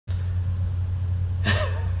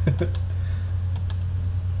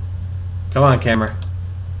Come on, camera.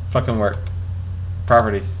 Fucking work.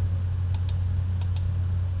 Properties.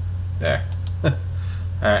 There.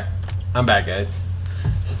 Alright. I'm back, guys.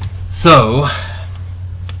 So,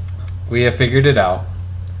 we have figured it out.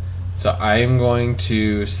 So I am going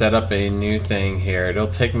to set up a new thing here. It'll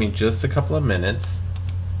take me just a couple of minutes.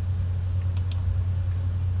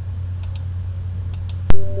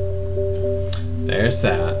 There's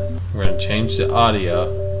that. We're going to change the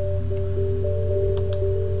audio.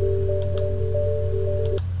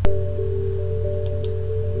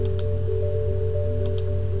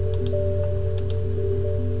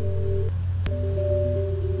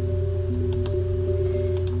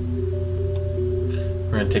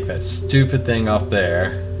 We're going to take that stupid thing off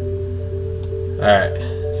there.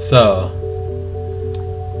 Alright, so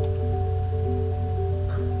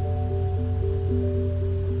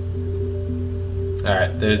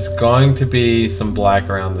alright, there's going to be some black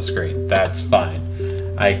around the screen. That's fine.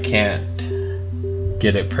 I can't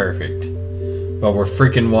get it perfect. But we're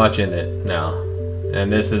freaking watching it now.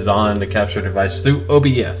 And this is on the capture device through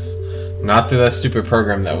OBS. Not through that stupid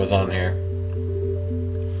program that was on here.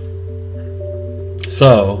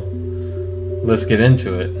 So, let's get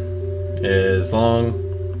into it. As long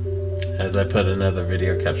as I put another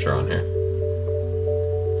video capture on here.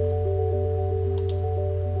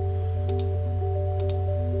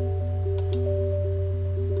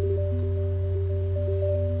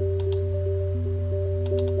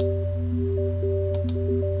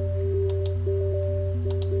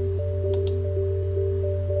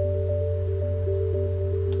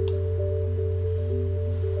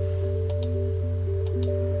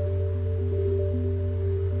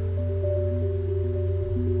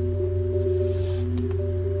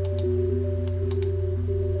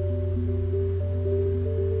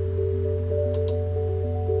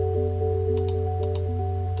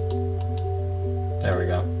 There we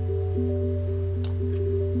go.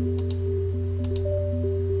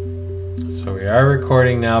 So we are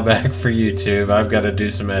recording now back for YouTube. I've got to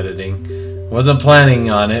do some editing. Wasn't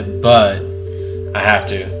planning on it, but I have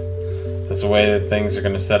to. That's the way that things are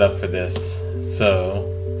going to set up for this. So,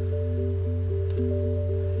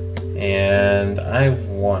 and I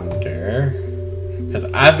wonder, because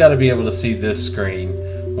I've got to be able to see this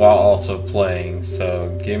screen while also playing.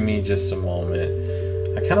 So give me just a moment.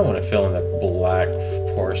 I kind of want to fill in that black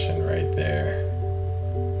portion right there.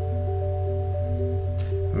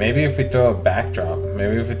 Maybe if we throw a backdrop.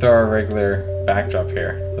 Maybe if we throw a regular backdrop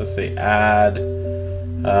here. Let's see. Add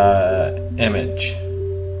image.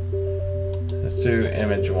 Let's do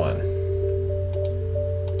image 1.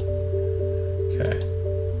 Okay.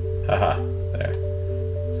 Haha. There.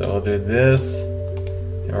 So we'll do this.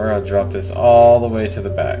 And we're going to drop this all the way to the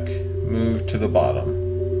back. Move to the bottom.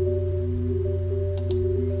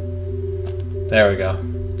 There we go.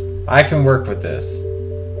 I can work with this.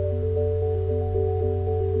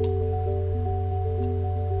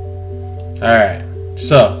 Alright,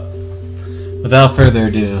 so without further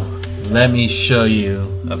ado, let me show you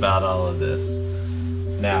about all of this.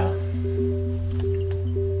 Now,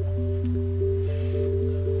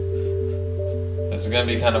 this is going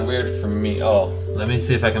to be kind of weird for me. Oh, let me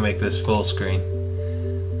see if I can make this full screen.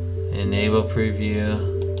 Enable preview.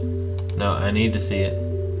 No, I need to see it.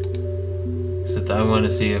 Except I want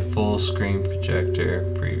to see a full screen projector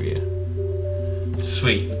preview.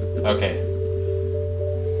 Sweet. Okay.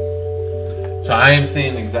 So I am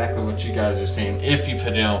seeing exactly what you guys are seeing if you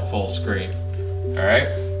put it on full screen. Alright?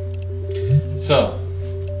 So,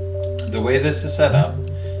 the way this is set up,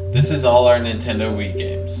 this is all our Nintendo Wii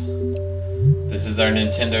games. This is our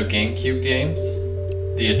Nintendo Gamecube games,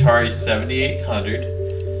 the Atari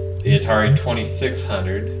 7800, the Atari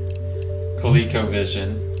 2600,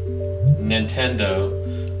 ColecoVision, Nintendo,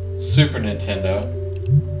 Super Nintendo.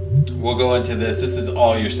 We'll go into this. This is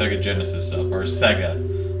all your Sega Genesis stuff, or Sega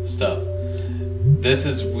stuff. This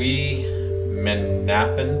is Wii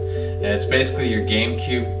Manaphin, and it's basically your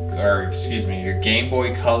GameCube, or excuse me, your Game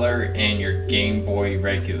Boy Color and your Game Boy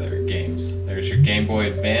regular games. There's your Game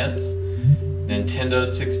Boy Advance, Nintendo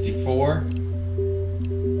 64,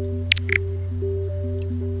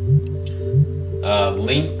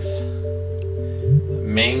 Link's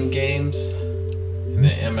MAME games, and the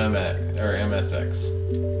MSX.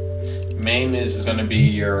 MAME is going to be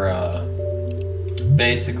your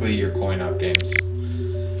basically your coin-op games.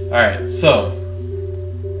 Alright, so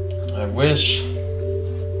I wish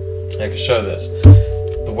I could show this.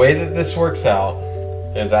 The way that this works out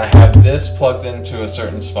is I have this plugged into a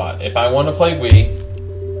certain spot. If I want to play Wii,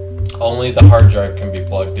 only the hard drive can be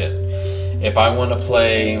plugged in. If I want to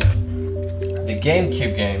play the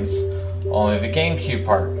GameCube games, only the GameCube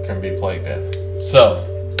part can be plugged in. So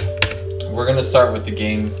we're gonna start with the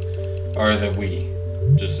game, or the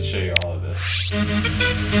Wii, just to show you all of this.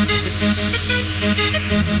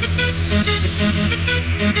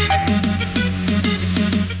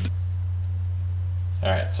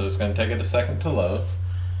 Alright, so it's gonna take it a second to load.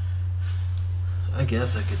 I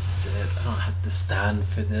guess I could sit. I don't have to stand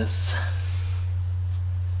for this.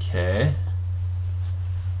 Okay.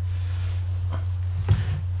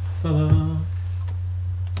 Hello.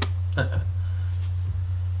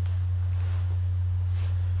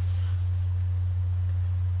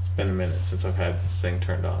 It's been a minute since I've had this thing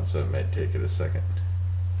turned on, so it may take it a second.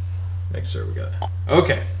 Make sure we got it.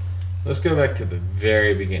 Okay, let's go back to the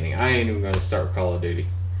very beginning. I ain't even going to start with Call of Duty.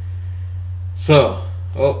 So,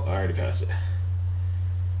 oh, I already passed it.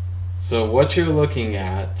 So what you're looking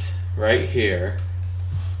at right here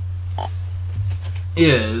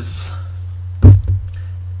is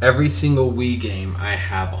every single Wii game I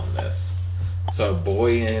have on this. So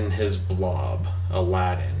Boy and His Blob,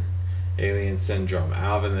 Aladdin, Alien Syndrome,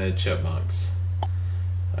 Alvin and the Chipmunks,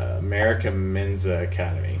 American Mensa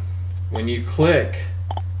Academy. When you click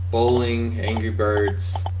Bowling, Angry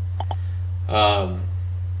Birds,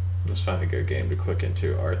 let's find a good game to click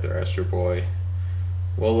into. Arthur Astro Boy.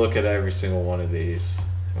 We'll look at every single one of these.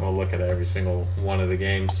 And we'll look at every single one of the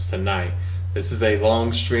games tonight. This is a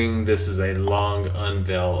long string. This is a long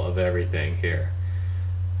unveil of everything here.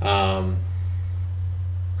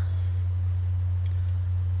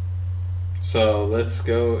 So let's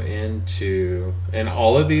go into, and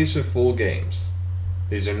all of these are full games.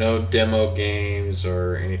 These are no demo games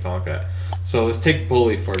or anything like that. So let's take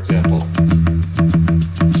Bully for example.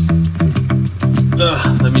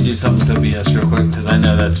 Let me do something with OBS real quick because I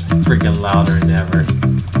know that's freaking louder than ever,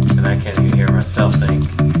 and I can't even hear myself think.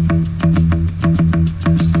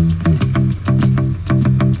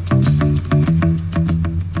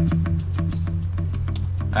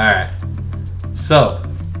 Alright, so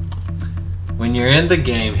when you're in the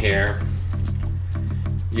game here,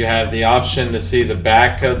 you have the option to see the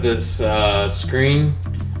back of this screen.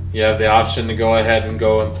 You have the option to go ahead and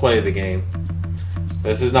go and play the game.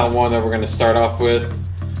 This is not one that we're going to start off with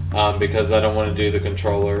because I don't want to do the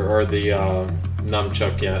controller or the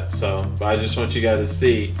nunchuck yet. So, but I just want you guys to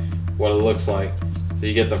see what it looks like. So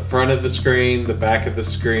you get the front of the screen, the back of the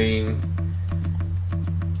screen,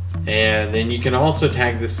 and then you can also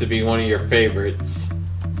tag this to be one of your favorites.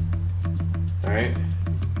 Alright.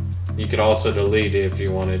 You could also delete it if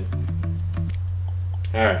you wanted.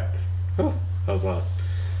 Alright. Oh, that was loud.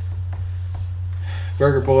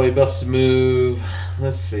 Burger Boy, Busted Move.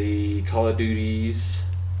 Let's see. Call of Duties.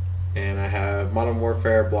 And I have Modern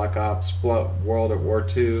Warfare, Black Ops, World at War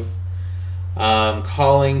II.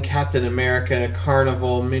 Calling, Captain America,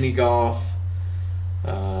 Carnival, Mini Golf.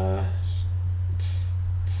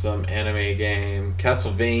 Some anime game.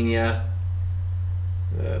 Castlevania.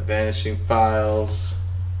 Vanishing Files.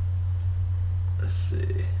 Let's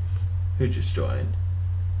see. Who just joined?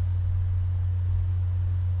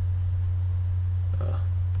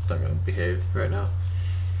 It's not going to behave right now.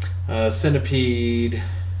 Centipede.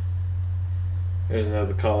 There's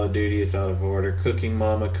another Call of Duty. It's out of order. Cooking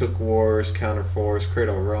Mama, Cook Wars, Counter Force,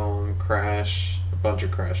 Cradle Rome, Crash. A bunch of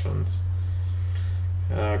Crash ones.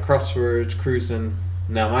 Crosswords, Cruising.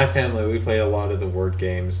 Now, my family, we play a lot of the word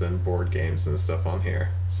games and board games and stuff on here.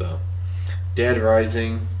 So, Dead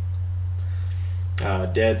Rising.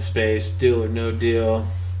 Dead Space, Deal or No Deal,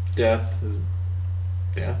 Death.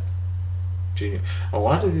 Junior. A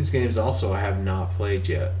lot of these games also I have not played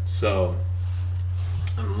yet, so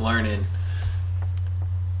I'm learning.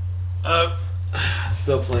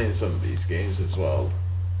 Still playing some of these games as well.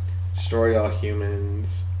 Destroy All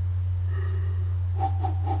Humans,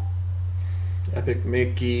 Epic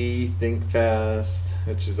Mickey, Think Fast,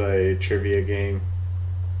 which is a trivia game.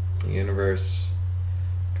 Universe,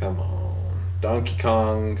 come on. Donkey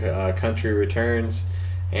Kong Country Returns,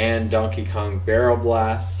 and Donkey Kong Barrel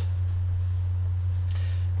Blast.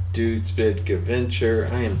 Dude's Big Adventure.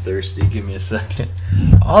 I am thirsty. Give me a second.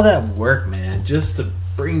 All that work, man, just to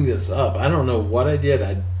bring this up. I don't know what I did.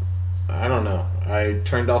 I don't know. I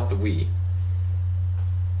turned off the Wii.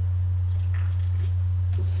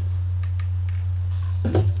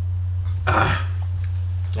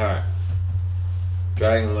 Alright.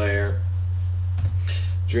 Dragon Lair.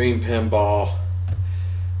 Dream Pinball.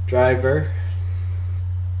 Driver.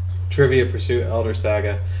 Trivia Pursuit, Elder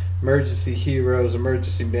Saga. Emergency Heroes,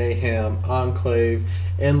 Emergency Mayhem, Enclave,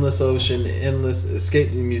 Endless Ocean, Endless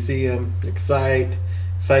Escape the Museum, Excite,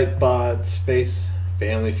 Bots, Face,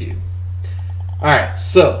 Family Feud. Alright,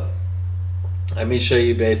 so let me show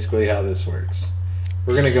you basically how this works.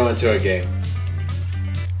 we're gonna go into a game.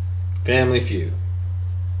 Family Feud.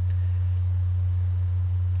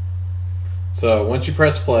 So once you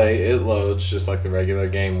press play, it loads just like the regular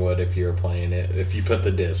game would if you were playing it, if you put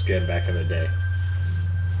the disc in back in the day.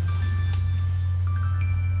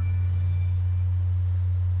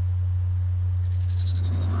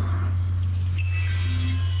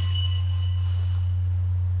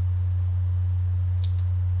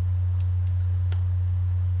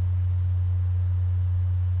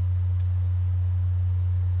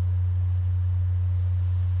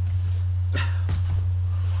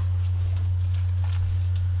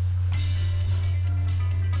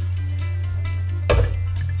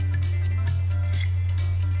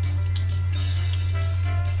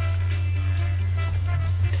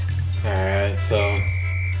 Alright, so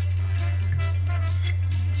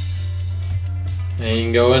and you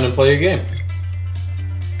can go in and play your game.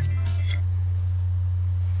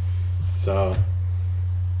 So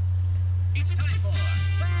It's time for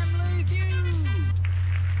Family Feud.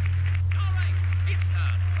 All right, it's the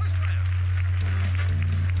first round.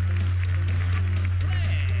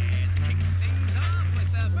 Let's kick things off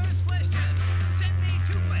with the first question. Send me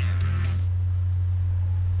two players.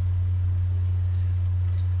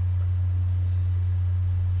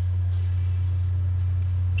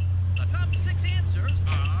 The top 6 answers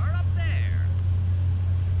are up there.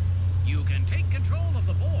 You can take control of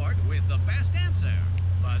the board with the best answer.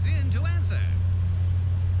 Buzz in to answer.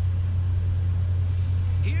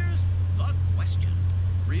 Here's the question.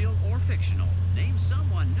 Real or fictional? Name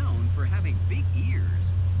someone known for having big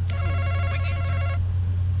ears. Quick answer.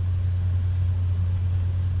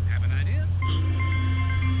 Have an idea?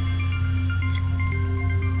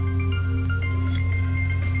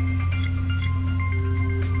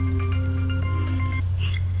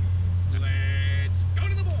 Let's go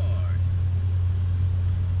to the board.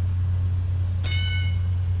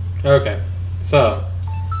 okay, so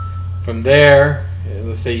from there,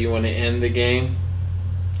 let's say you want to end the game,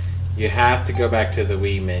 you have to go back to the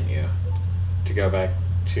Wii menu to go back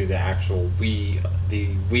to the actual the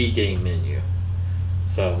Wii game menu.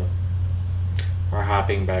 So we're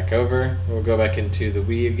hopping back over. We'll go back into the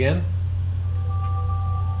Wii again.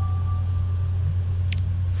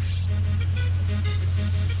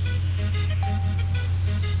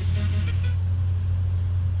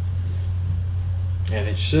 And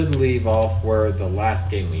it should leave off where the last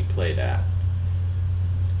game we played at.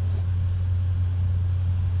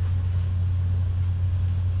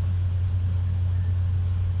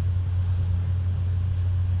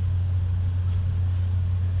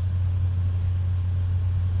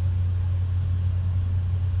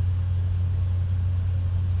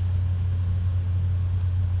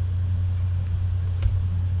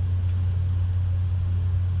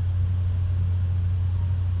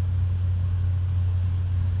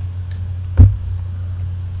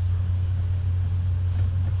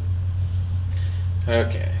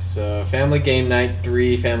 Okay, so Family Game Night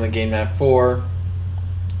 3, Family Game Night 4,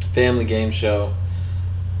 Family Game Show.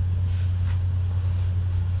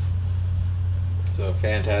 So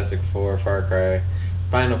Fantastic Four, Far Cry,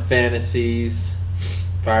 Final Fantasies,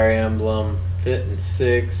 Fire Emblem, Fit and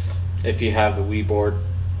 6, if you have the Wii board.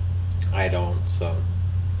 I don't, so.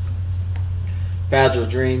 Fragile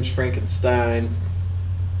Dreams, Frankenstein,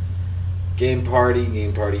 Game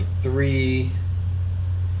Party 3,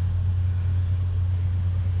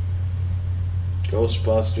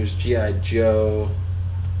 Ghostbusters, G.I. Joe.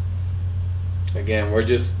 Again, we're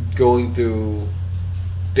just going through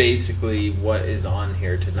basically what is on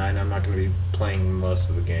here tonight. I'm not going to be playing most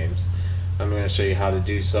of the games. I'm going to show you how to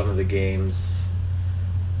do some of the games,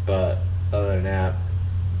 but other than that,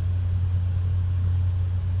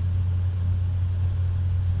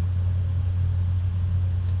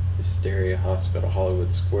 Hysteria Hospital,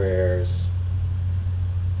 Hollywood Squares,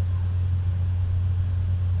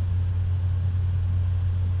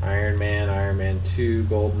 Iron Man 2,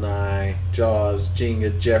 GoldenEye, Jaws,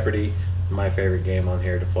 Jenga, Jeopardy. My favorite game on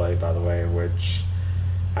here to play, by the way, which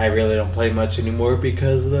I really don't play much anymore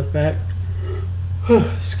because of the fact,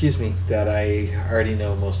 excuse me, that I already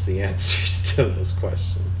know most of the answers to those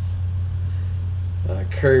questions.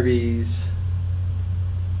 Kirby's,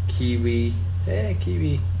 Kiwi,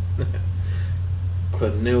 Kiwi,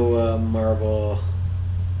 Klonoa, Marble.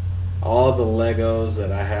 All the Legos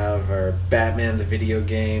that I have are Batman the video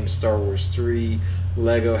game, Star Wars 3,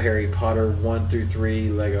 Lego Harry Potter 1 through 3,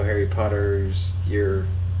 Lego Harry Potter's year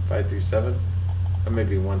 5 through 7, or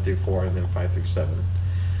maybe 1 through 4 and then 5 through 7.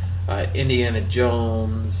 Indiana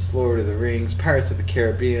Jones, Lord of the Rings, Pirates of the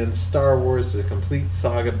Caribbean, Star Wars The Complete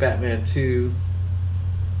Saga, Batman 2,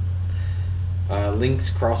 Link's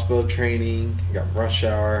Crossbow Training. You got Rush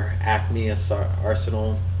Hour, Acme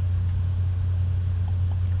Arsenal.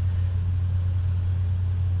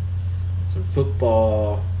 Some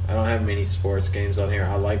football. I don't have many sports games on here.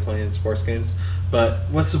 I like playing sports games, but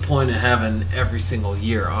what's the point of having every single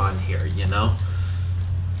year on here, you know?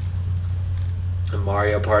 And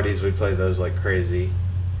Mario parties, we play those like crazy.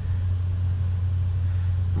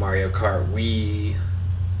 Mario Kart Wii.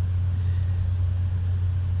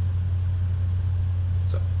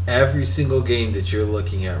 So every single game that you're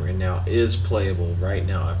looking at right now is playable right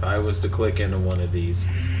now. If I was to click into one of these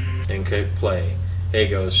and click play, it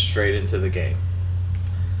goes straight into the game.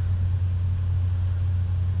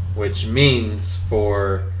 Which means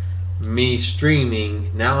for me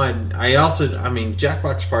streaming, now I mean,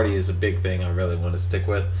 Jackbox Party is a big thing I really want to stick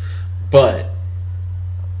with, but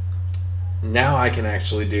now I can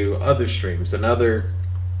actually do other streams.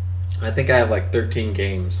 I think I have like 13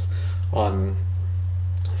 games on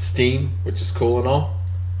Steam, which is cool and all,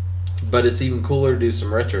 but it's even cooler to do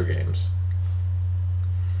some retro games.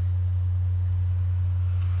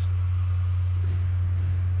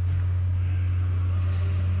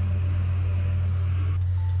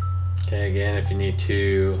 Okay, again, if you need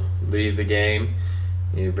to leave the game,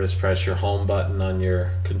 you just press your home button on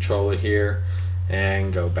your controller here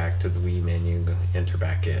and go back to the Wii menu and enter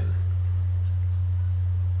back in.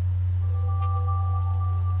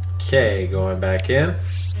 Okay, going back in.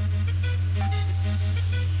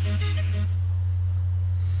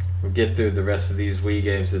 We'll get through the rest of these Wii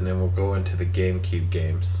games and then we'll go into the Gamecube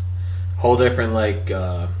games. Whole different like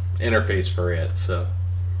interface for it, so.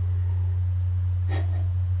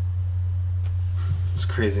 It's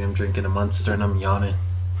crazy, I'm drinking a Monster and I'm yawning.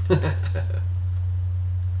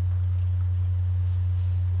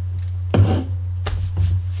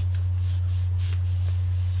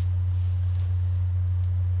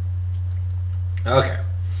 Okay,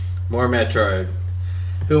 more Metroid.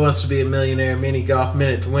 Who Wants to Be a Millionaire? Mini Golf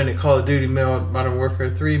Minute to Win at Call of Duty Modern Warfare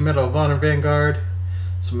 3, Medal of Honor Vanguard,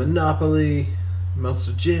 some Monopoly,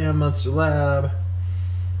 Monster Jam, Monster Lab.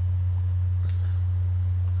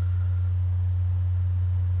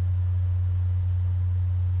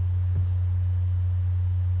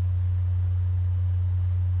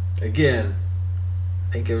 Again,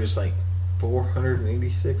 I think it was like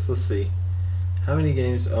 486. Let's see. How many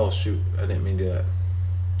games? Oh, shoot. I didn't mean to do that.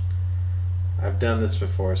 I've done this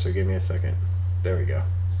before, so give me a second. There we go.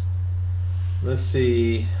 Let's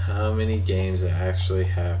see how many games I actually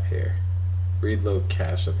have here. Read load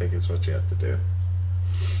cache, I think is what you have to do.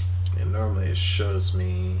 And normally it shows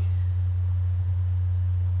me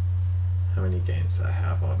how many games I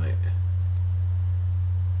have on it.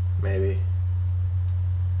 Maybe.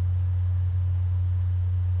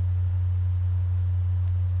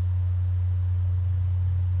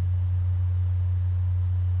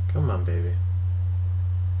 Come on, baby.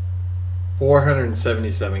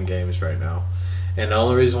 477 games right now. And the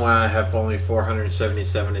only reason why I have only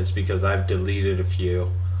 477 is because I've deleted a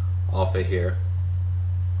few off of here.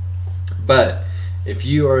 But if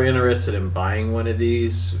you are interested in buying one of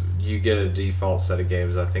these, you get a default set of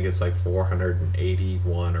games. I think it's like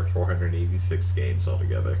 481 or 486 games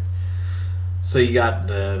altogether. So you got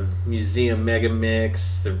the Museum Mega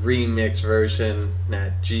Mix, the remix version,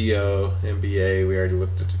 Nat Geo, NBA. We already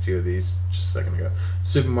looked at a few of these just a second ago.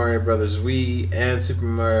 Super Mario Brothers Wii and Super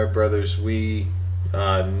Mario Brothers Wii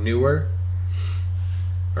newer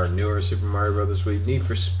Super Mario Brothers Wii. Need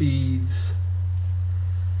for Speeds.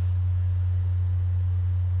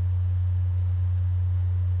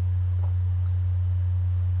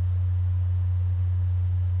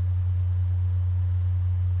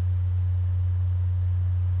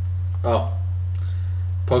 Oh,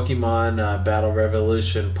 Pokemon Battle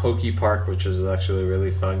Revolution, Poke Park, which is actually a really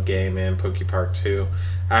fun game, and Poke Park 2.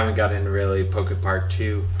 I haven't got into really Poke Park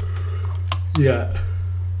 2 yet.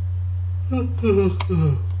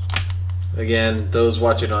 Again, those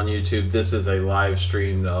watching on YouTube, this is a live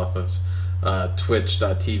stream off of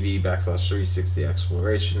twitch.tv/360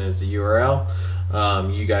 Exploration is the URL.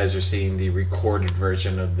 You guys are seeing the recorded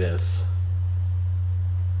version of this.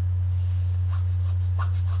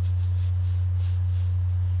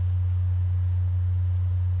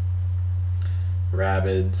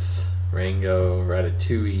 Rabbids, Rango,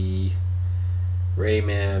 Ratatouille,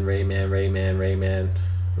 Rayman,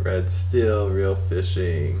 Red Steel, Real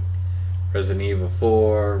Fishing, Resident Evil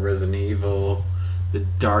 4, Resident Evil, The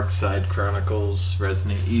Dark Side Chronicles,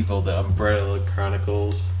 Resident Evil, The Umbrella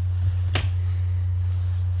Chronicles.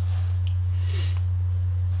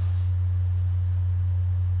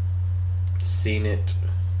 Seen It.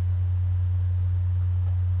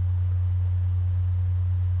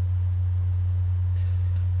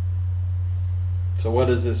 So what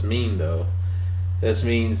does this mean, though? This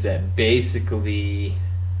means that basically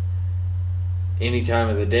any time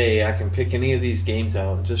of the day I can pick any of these games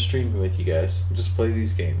out and just stream with you guys. Just play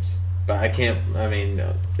these games. But I can't, I mean,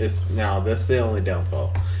 it's now that's the only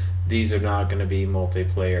downfall. These are not going to be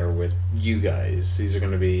multiplayer with you guys. These are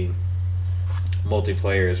going to be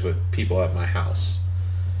multiplayers with people at my house.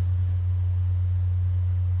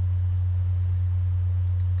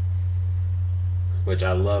 Which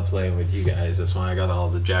I love playing with you guys. That's why I got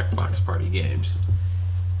all the Jackbox Party games.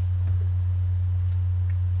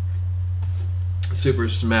 Super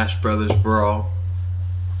Smash Brothers Brawl.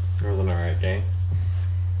 That was an alright game.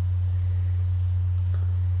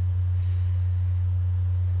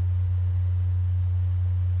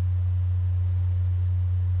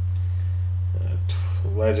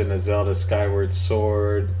 Legend of Zelda Skyward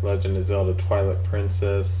Sword. Legend of Zelda Twilight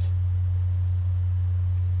Princess.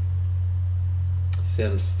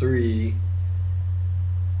 Sims 3,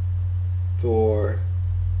 Thor,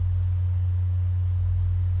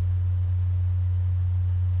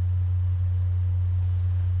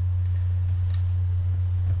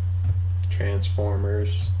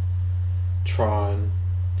 Transformers, Tron.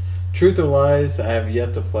 Truth or Lies, I have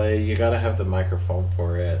yet to play. You gotta have the microphone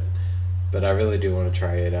for it, but I really do want to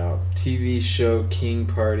try it out. TV show King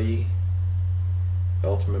Party,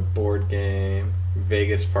 Ultimate Board Game,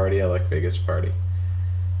 Vegas Party. I like Vegas Party.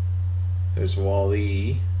 There's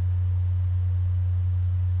Wall-E,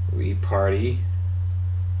 Wii Party,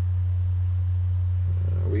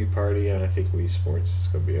 Wii Party, and I think Wii Sports is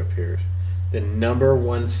going to be up here. The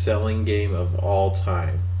 #1 selling game of all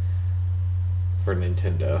time for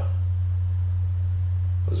Nintendo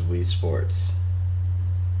was Wii Sports.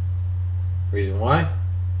 Reason why?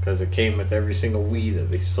 Because it came with every single Wii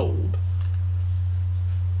that they sold.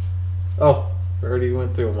 Oh, we already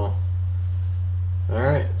went through them all.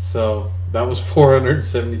 Alright, so that was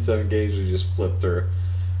 477 games we just flipped through.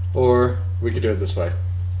 Or we could do it this way.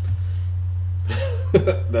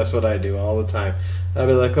 That's what I do all the time. I'll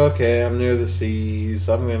be like, okay, I'm near the C's.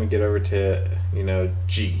 I'm going to get over to, you know,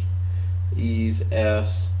 G. E's,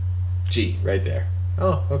 F's, G, right there.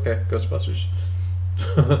 Oh, okay, Ghostbusters.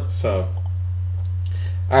 So,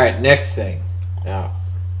 alright, next thing. Now,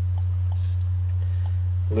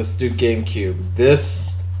 let's do GameCube.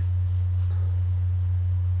 This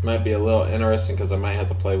might be a little interesting because I might have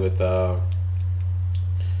to play with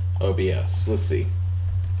OBS. Let's see.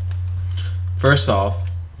 First off,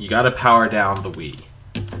 you got to power down the Wii.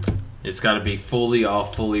 It's got to be fully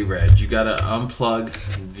off, fully red. You got to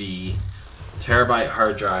unplug the terabyte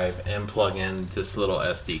hard drive and plug in this little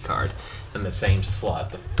SD card in the same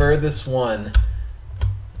slot. The furthest one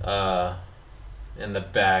in the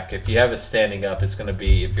back, if you have it standing up, it's going to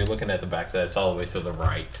be, if you're looking at the back side, it's all the way to the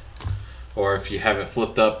right. Or if you have it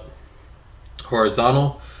flipped up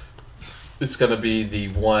horizontal, it's going to be the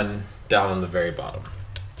one down on the very bottom.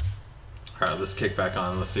 Alright, let's kick back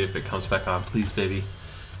on. Let's see if it comes back on. Please, baby.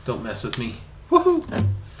 Don't mess with me. Woohoo!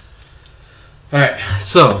 Alright,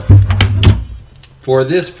 so for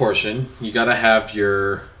this portion, you got to have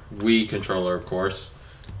your Wii controller, of course.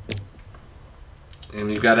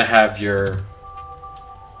 And you got to have your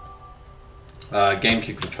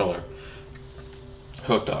GameCube controller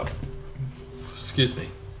hooked up. Excuse me.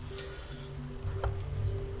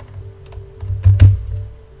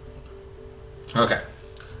 Okay.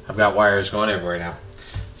 I've got wires going everywhere now.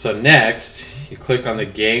 So next, you click on the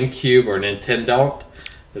GameCube or Nintendo.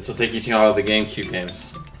 This will take you to all the GameCube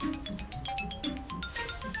games.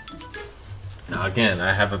 Now again,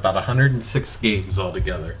 I have about 106 games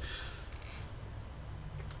altogether.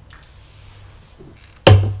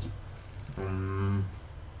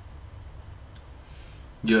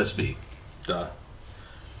 USB. Duh.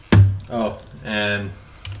 Oh, and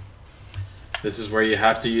this is where you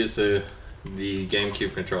have to use the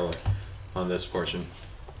GameCube controller on this portion.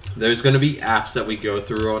 There's going to be apps that we go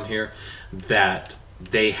through on here that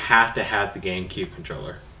they have to have the GameCube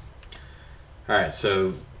controller. Alright,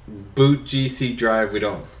 so boot GC drive, we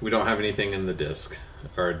don't have anything in the disk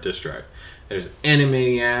or disk drive. There's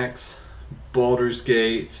Animaniacs, Baldur's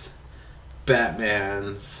Gates,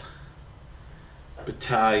 Batman's,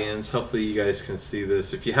 Battalions. Hopefully you guys can see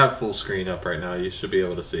this. If you have full screen up right now, you should be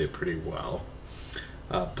able to see it pretty well.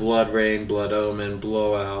 Blood Rain, Blood Omen,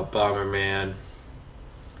 Blowout, Bomberman,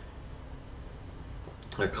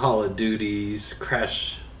 Call of Duties,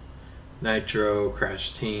 Crash Nitro,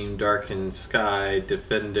 Crash Team, Darkened Sky,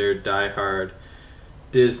 Defender, Die Hard,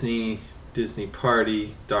 Disney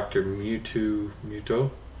Party, Dr.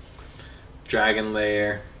 Muto, Dragon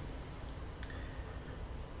Lair,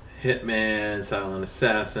 Hitman, Silent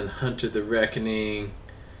Assassin, Hunter the Reckoning,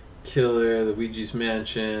 Killer, Luigi's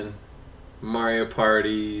Mansion, Mario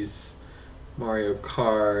Parties, Mario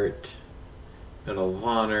Kart, Medal of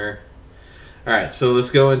Honor. Alright, so let's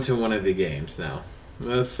go into one of the games now.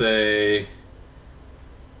 Let's say...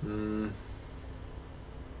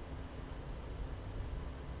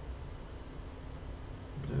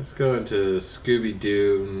 let's go into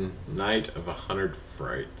Scooby-Doo Night of 100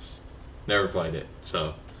 Frights. Never played it,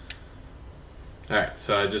 so... Alright,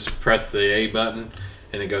 so I just press the A button,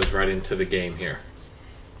 and it goes right into the game here.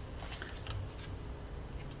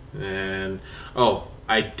 And... oh,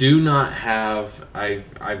 I do not have...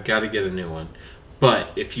 I've got to get a new one. But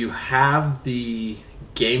if you have the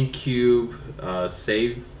GameCube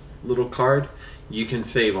save little card, you can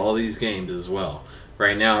save all these games as well.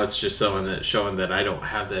 Right now it's just showing that I don't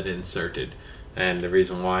have that inserted. And the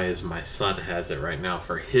reason why is my son has it right now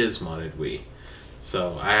for his modded Wii.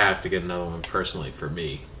 So I have to get another one personally for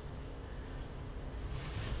me.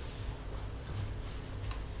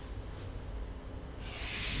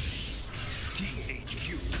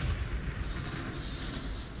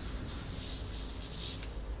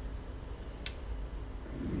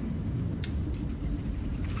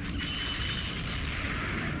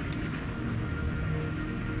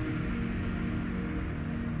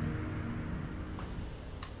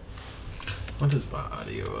 What is my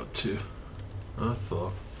audio up to? Oh, that's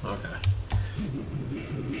slow. Okay.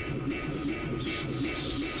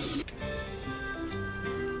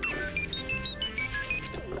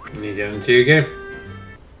 Can you get into your game?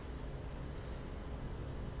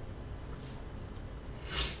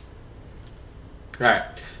 Alright,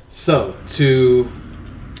 so to...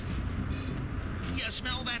 You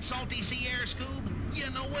smell that salty sea air, Scoob?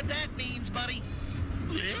 You know what that means, buddy.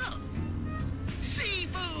 Yeah.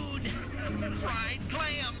 Seafood! Fried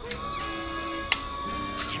clam!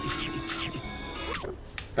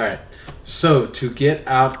 Alright, so to get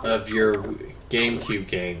out of your GameCube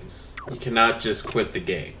games, you cannot just quit the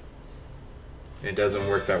game. It doesn't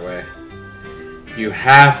work that way. You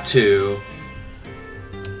have to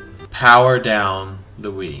power down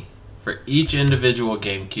the Wii for each individual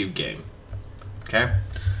GameCube game. Okay?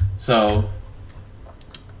 So,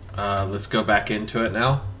 let's go back into it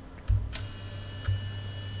now.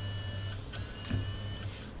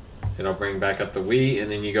 It'll bring back up the Wii, and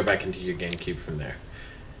then you go back into your GameCube from there.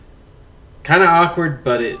 Kind of awkward,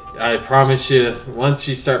 but I promise you, once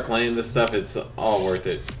you start playing this stuff, it's all worth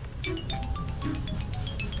it.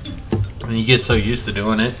 And you get so used to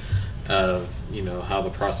doing it, of you know how the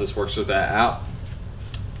process works with that out,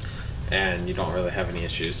 and you don't really have any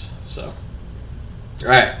issues. So, all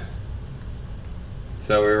right.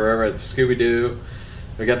 So we were over at Scooby-Doo.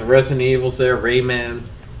 We got the Resident Evils there, Rayman,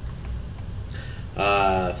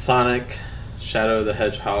 Sonic, Shadow the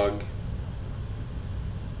Hedgehog,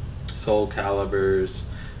 Soul Calibers,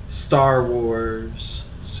 Star Wars,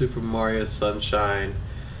 Super Mario Sunshine,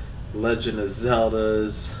 Legend of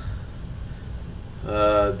Zelda's.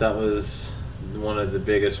 That was one of the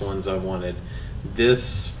biggest ones I wanted.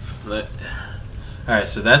 This... Alright,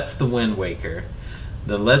 so that's the Wind Waker.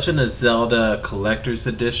 The Legend of Zelda Collector's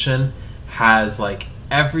Edition has like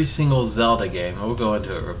every single Zelda game. We'll go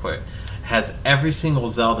into it real quick. Has every single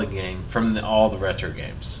Zelda game from all the retro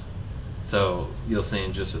games. So you'll see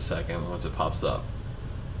in just a second once it pops up.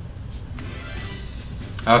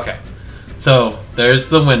 Okay, so there's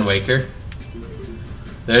the Wind Waker.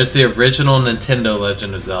 There's the original Nintendo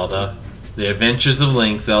Legend of Zelda, The Adventures of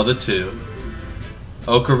Link, Zelda 2,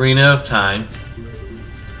 Ocarina of Time,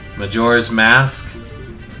 Majora's Mask,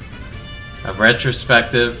 a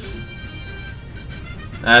retrospective.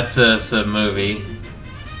 That's a movie.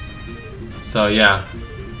 So yeah.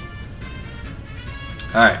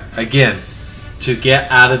 Alright, again, to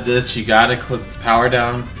get out of this, you gotta power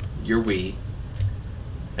down your Wii,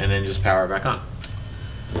 and then just power it back on.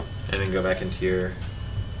 And then go back into your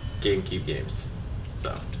GameCube games.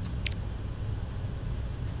 So.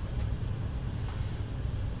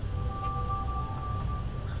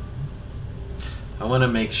 I want to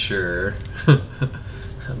make sure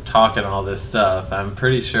I'm talking all this stuff. I'm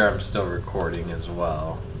pretty sure I'm still recording as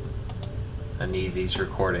well. I need these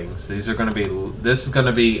recordings. These are going to be. This is going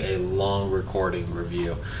to be a long recording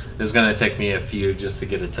review. This is going to take me a few just to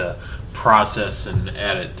get it to process and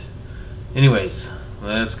edit. Anyways,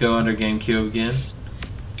 let's go under GameCube again.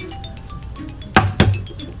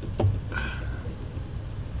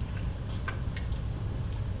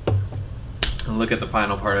 And look at the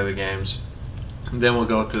final part of the games. And then we'll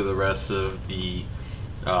go through the rest of the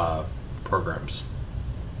programs.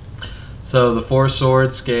 So the Four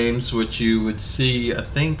Swords games, which you would see, I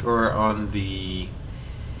think, are on the,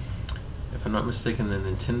 if I'm not mistaken, the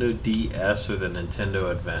Nintendo DS or the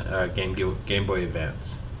Nintendo Game Boy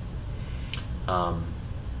Advance.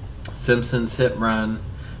 Simpsons Hit Run,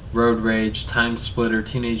 Road Rage, Time Splitter,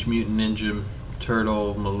 Teenage Mutant Ninja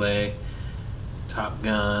Turtle, Melee, Top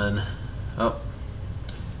Gun,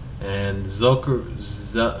 and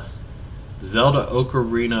Zelda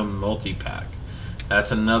Ocarina Multi-Pack.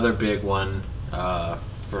 That's another big one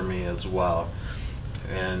for me as well.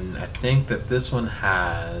 And I think that this one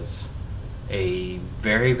has a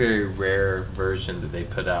very, very rare version that they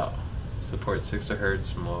put out. Support 60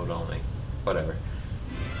 Hz mode only. Whatever.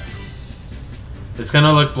 It's going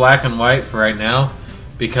to look black and white for right now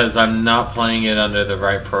because I'm not playing it under the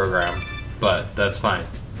right program. But that's fine.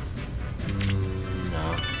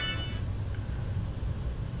 No.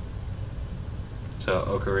 So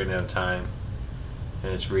Ocarina of Time.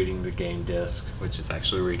 And it's reading the game disc, which is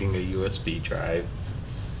actually reading a USB drive.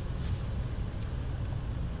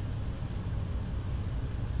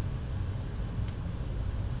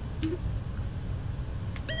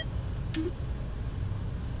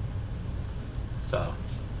 So,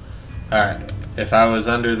 alright, if I was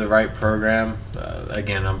under the right program,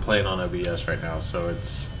 again, I'm playing on OBS right now, so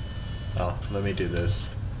it's, oh, let me do this.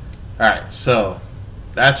 Alright, so,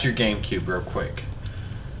 that's your GameCube real quick.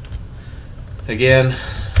 Again,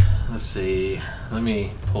 let's see, let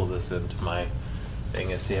me pull this into my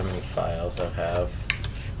thing and see how many files I have.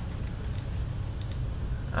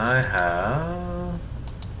 I have...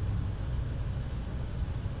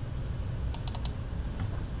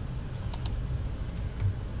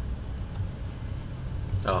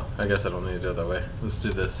 Oh, I guess I don't need to do it that way. Let's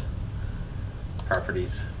do this.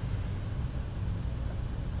 Properties.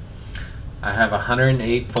 I have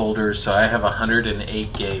 108 folders, so I have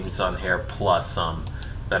 108 games on here plus some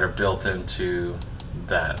that are built into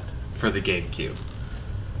that for the GameCube.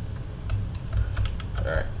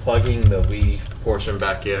 Alright, plugging the Wii portion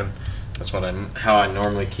back in. That's how I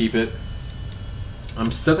normally keep it.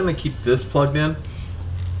 I'm still going to keep this plugged in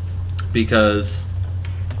because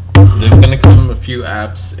there's going to come a few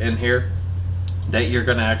apps in here that you're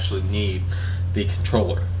going to actually need the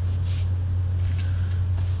controller.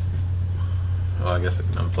 Oh, I guess I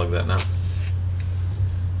can unplug that now.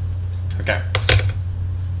 Okay.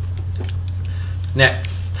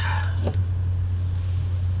 Next.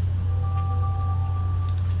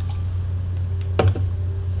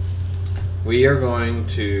 We are going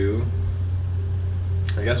to,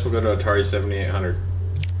 I guess we'll go to Atari 7800.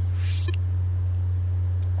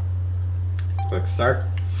 Click start.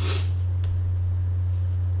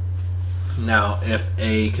 Now, if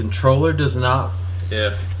a controller does not,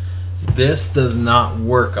 if this does not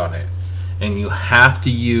work on it, and you have to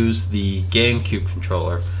use the GameCube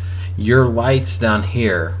controller, your lights down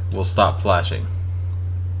here will stop flashing.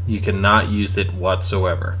 You cannot use it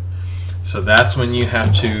whatsoever. So that's when you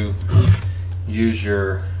have to use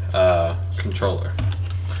your controller.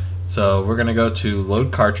 So we're going to go to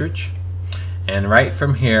load cartridge, and right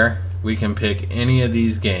from here we can pick any of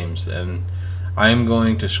these games, and I'm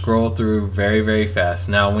going to scroll through very, very fast.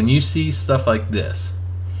 Now when you see stuff like this,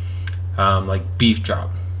 like Beef Drop,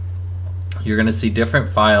 you're going to see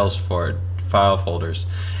different files for it, file folders,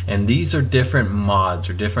 and these are different mods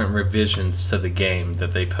or different revisions to the game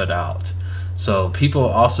that they put out. So people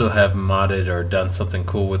also have modded or done something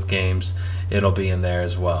cool with games. It'll be in there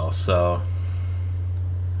as well. So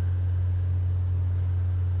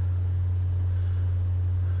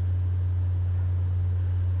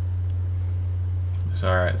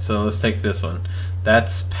alright, so let's take this one.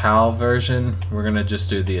 That's PAL version. We're gonna just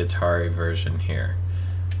do the Atari version here.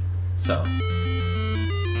 So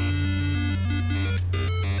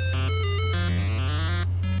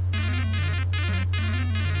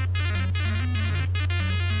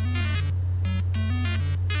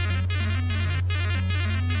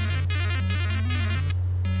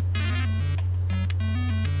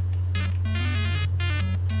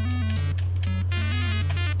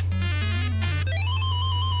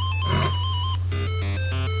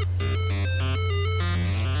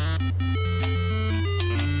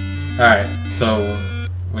alright, so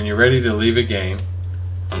when you're ready to leave a game,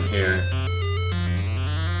 I'm here.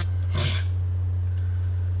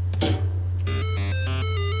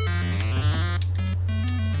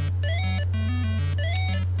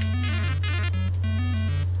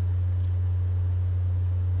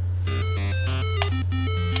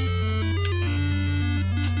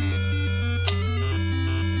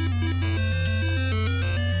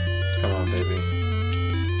 Come on, baby.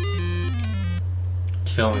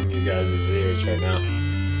 Killing you guys' ears right now.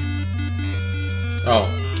 Oh.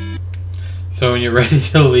 So when you're ready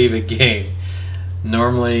to leave a game,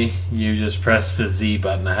 normally you just press the Z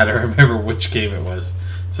button. I had to remember which game it was.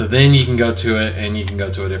 So then you can go to it and you can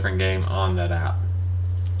go to a different game on that app.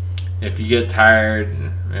 If you get tired,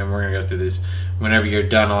 and we're going to go through this, whenever you're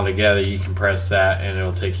done all together, you can press that and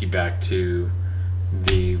it'll take you back to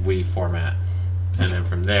the Wii format. And then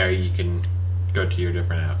from there you can go to your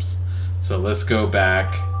different apps. So let's go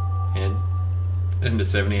back into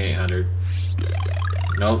 7800.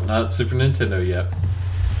 Nope, not Super Nintendo yet.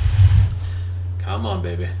 Come on,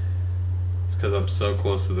 baby. It's because I'm so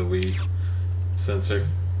close to the Wii sensor.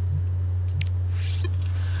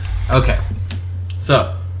 Okay,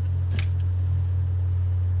 so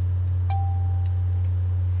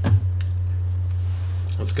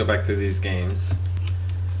let's go back through these games.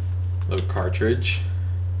 Load cartridge.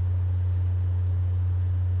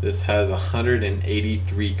 This has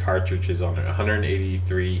 183 cartridges on it,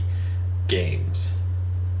 183 games.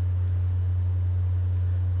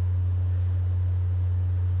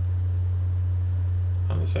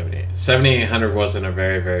 On the 7800 wasn't a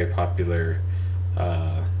very, very popular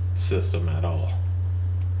system at all.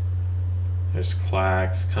 There's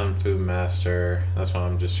Clax, Kung Fu Master. That's why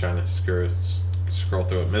I'm just trying to scroll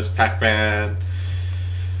through it. Miss Pac-Man.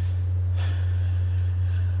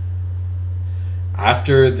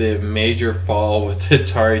 After the major fall with the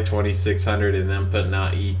Atari 2600 and then putting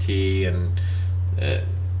out ET, and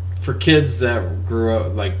for kids that grew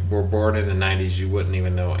up, like were born in the 90s, you wouldn't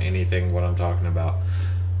even know anything what I'm talking about.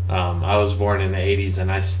 I was born in the 80s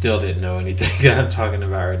and I still didn't know anything I'm talking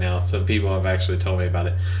about right now. Some people have actually told me about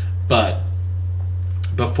it. But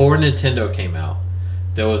before Nintendo came out,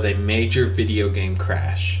 there was a major video game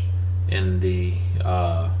crash in the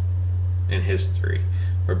in history,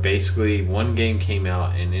 where basically one game came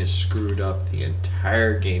out and it screwed up the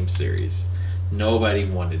entire game series. Nobody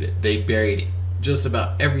wanted it. They buried just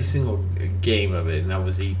about every single game of it, and that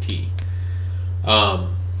was E.T.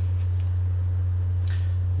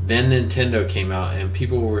 Then Nintendo came out, and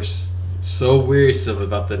people were so wearisome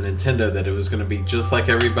about the Nintendo that it was going to be just like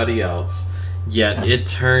everybody else. Yet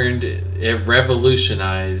it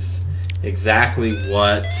revolutionized exactly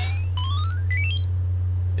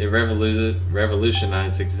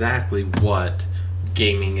what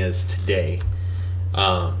gaming is today.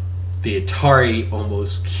 The Atari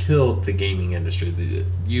almost killed the gaming industry.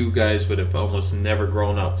 You guys would have almost never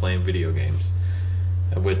grown up playing video games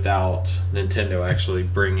without Nintendo actually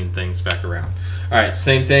bringing things back around. Alright,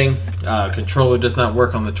 same thing. Controller does not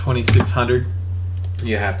work on the 2600.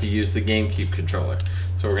 You have to use the Gamecube controller.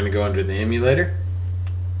 So we're going to go under the emulator.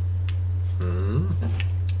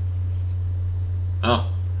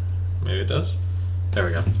 Oh, maybe it does. There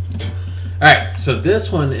we go. Alright, so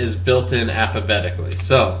this one is built in alphabetically.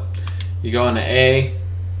 So you go into A.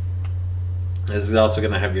 This is also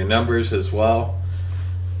going to have your numbers as well.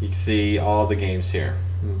 You can see all the games here.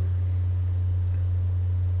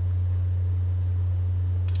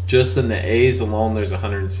 Just in the A's alone, there's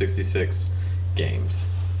 166 games.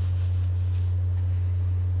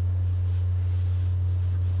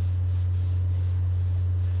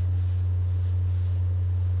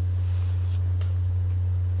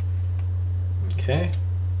 Okay.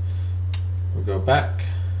 We'll go back.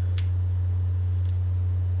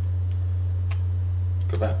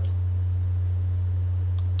 Go back.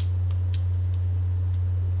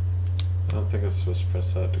 I don't think I'm supposed to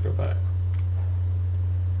press that to go back.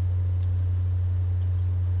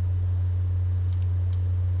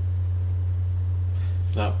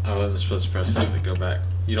 No, I wasn't supposed to press that to go back.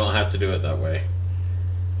 You don't have to do it that way.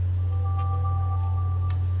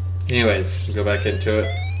 Anyways, we'll go back into it.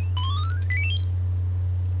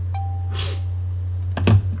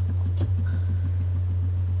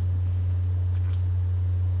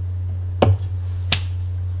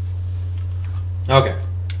 Okay.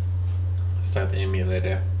 Start the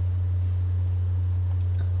emulator.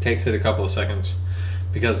 Takes it a couple of seconds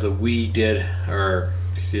because the Wii did, or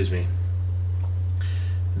excuse me,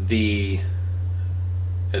 the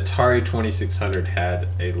Atari 2600 had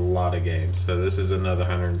a lot of games. So this is another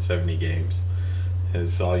 170 games.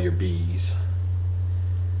 It's all your B's.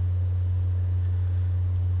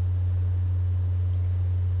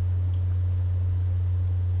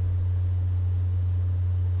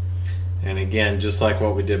 And again, just like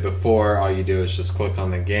what we did before, all you do is just click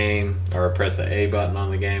on the game or press the A button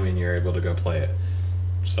on the game and you're able to go play it.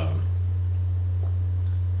 So,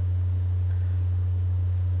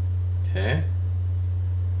 okay.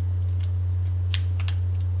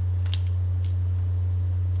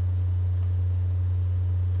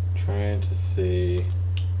 Trying to see.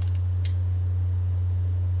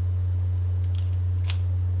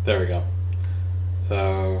 There we go.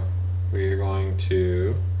 So, we're going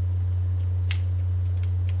to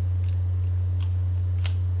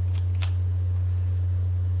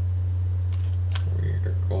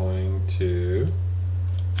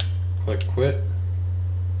Click quit.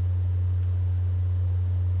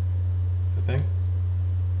 I think.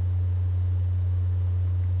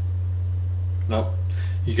 Nope.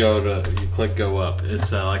 You click go up.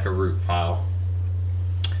 It's like a root file.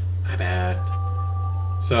 My bad.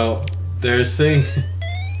 So there's thing.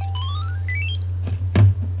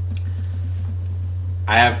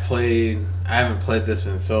 I haven't played this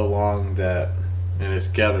in so long that, and it's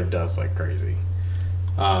gathered dust like crazy.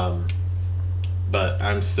 But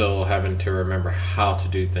I'm still having to remember how to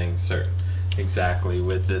do things exactly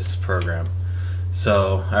with this program.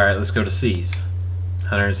 So, alright, let's go to C's.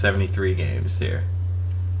 173 games here.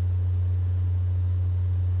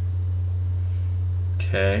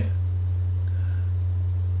 Okay.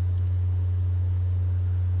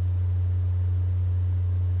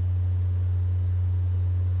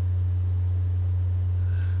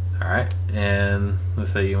 Alright, and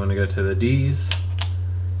let's say you want to go to the D's.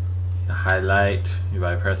 You highlight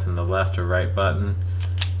by pressing the left or right button.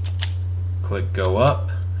 Click go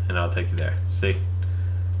up, and I'll take you there. See?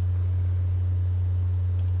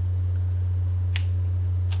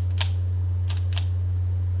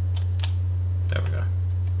 There we go.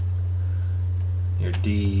 Your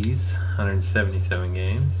D's, 177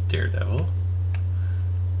 games, Daredevil.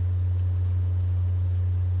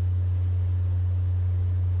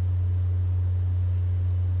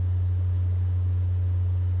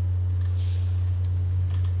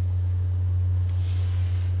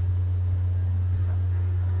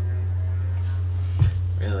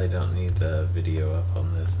 Really don't need the video up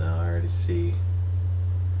on this now. I already see.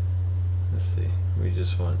 Let's see. We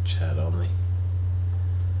just want chat only.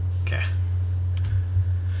 Okay.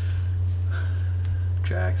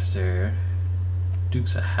 Dragster.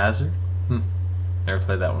 Dukes of Hazzard. Never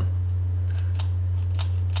played that one.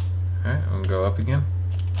 Alright, I'm gonna go up again.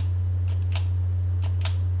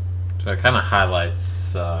 So it kind of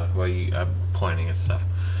highlights, I'm pointing at stuff.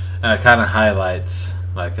 It kind of highlights,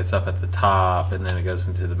 like it's up at the top, and then it goes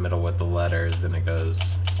into the middle with the letters, and it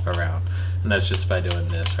goes around. And that's just by doing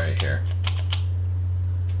this right here.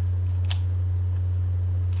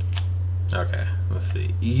 Okay, let's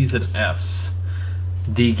see. E's and F's.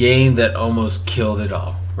 The game that almost killed it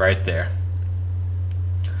all. Right there.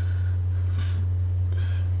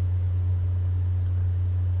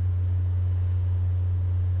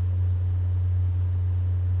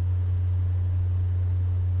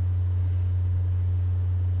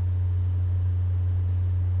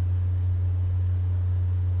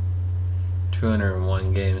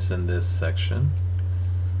 .201 games in this section.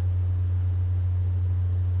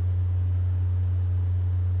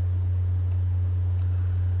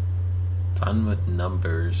 Fun with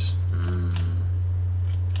numbers.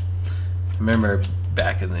 Remember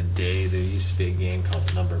back in the day there used to be a game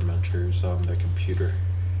called Number Munchers on the computer.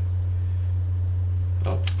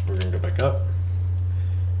 Oh, we're gonna go back up.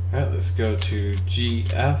 Alright, let's go to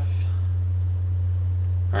GF.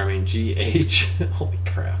 GH. Holy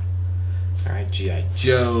crap. Alright, G.I.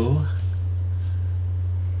 Joe.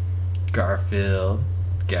 Garfield.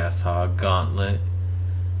 Gas Hog. Gauntlet.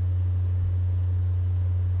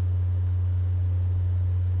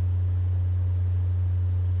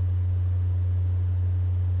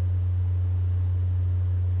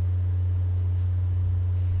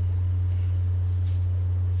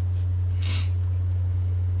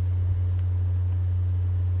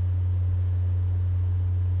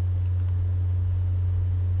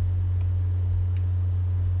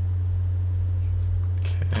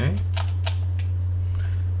 Okay.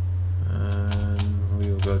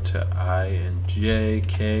 We will go to I and J,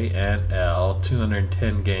 K, and L.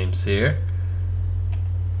 210 games here.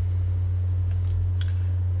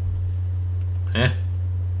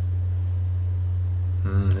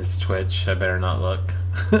 It's Twitch. I better not look.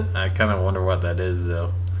 I kind of wonder what that is,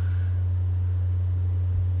 though.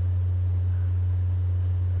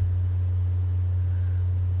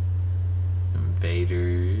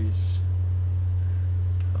 Invaders.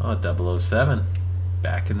 Oh, 007.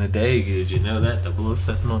 Back in the day, did you know that?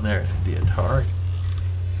 007 on there, the Atari.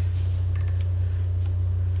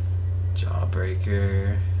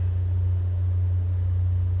 Jawbreaker.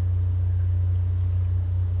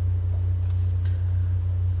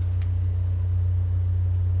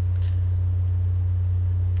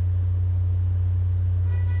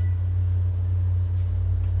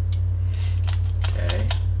 Okay.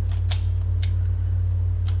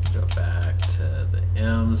 Go back to the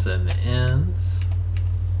M's and the N's.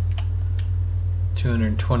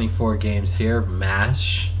 224 games here.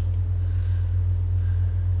 MASH.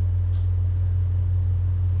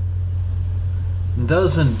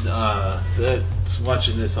 Those that's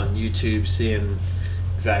watching this on YouTube, seeing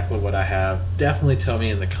exactly what I have. Definitely tell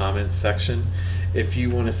me in the comments section if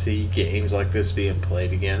you want to see games like this being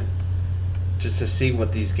played again, just to see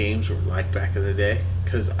what these games were like back in the day,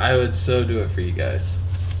 because I would so do it for you guys.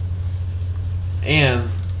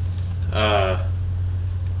 And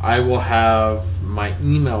I will have my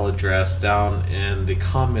email address down in the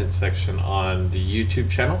comment section on the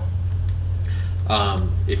YouTube channel.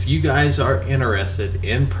 If you guys are interested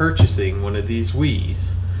in purchasing one of these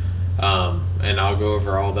Wiis, and I'll go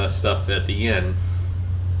over all that stuff at the end,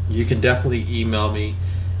 you can definitely email me,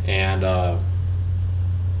 and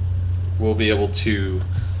we'll be able to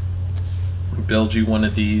build you one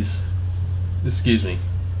of these. Excuse me.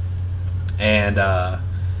 And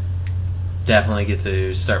definitely get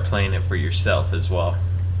to start playing it for yourself as well.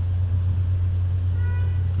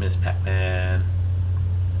 Miss Pac-Man.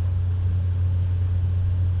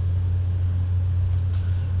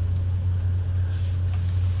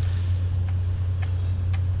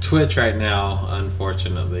 Twitch right now,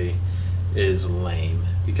 unfortunately, is lame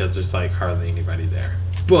because there's like hardly anybody there.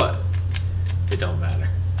 But it don't matter,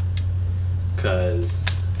 because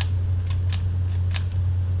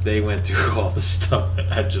they went through all the stuff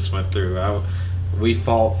that I just went through. We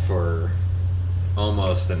fought for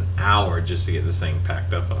almost an hour just to get this thing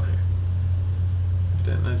packed up on here.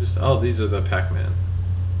 Didn't I just... Oh, these are the Pac-Man.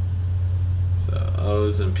 So,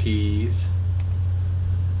 O's and P's.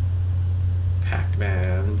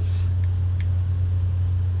 Pac-Mans.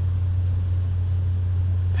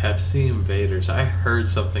 Pepsi Invaders. I heard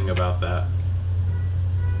something about that.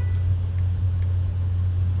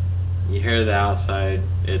 You hear the outside,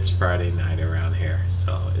 it's Friday night around here,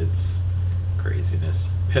 so it's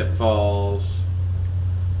craziness. Pitfalls.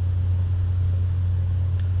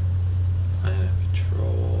 Planet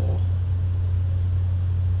Patrol.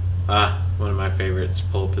 One of my favorites,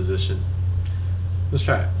 Pole Position. Let's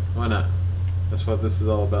try it. Why not? That's what this is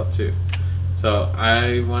all about too. So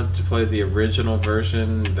I want to play the original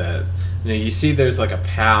version that, you see there's like a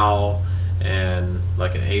PAL and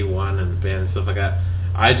like an A1 and band and stuff like that.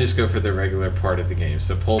 I just go for the regular part of the game.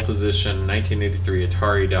 So Pole Position, 1983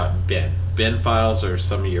 Atari.bin. Bin files are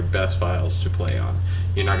some of your best files to play on.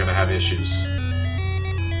 You're not going to have issues.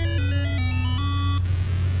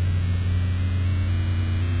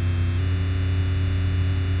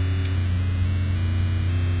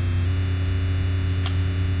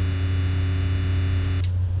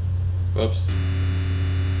 Whoops.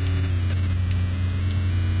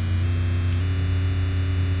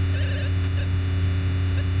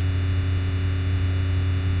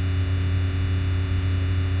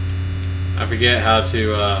 I forget how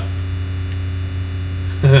to,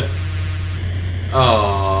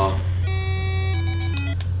 oh.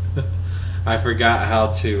 I forgot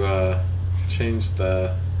how to, change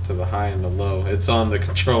to the high and the low. It's on the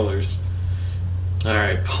controllers.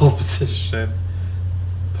 Alright, Pole Position.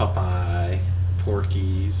 Popeye.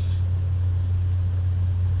 Porky's.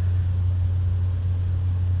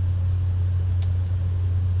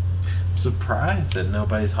 Surprised that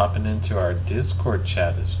nobody's hopping into our Discord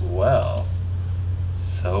chat as well.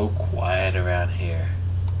 So quiet around here.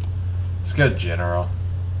 Let's go general.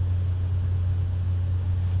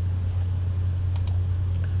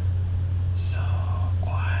 So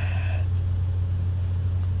quiet.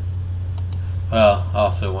 Well,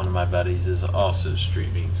 also one of my buddies is also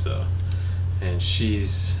streaming, so, and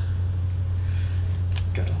she's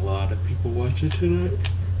got a lot of people watching tonight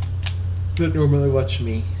that normally watch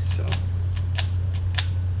me, so.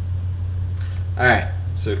 Alright,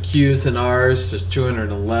 so Q's and R's, there's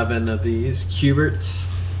 211 of these Cuberts.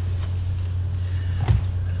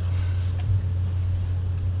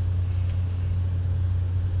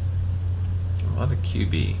 A lot of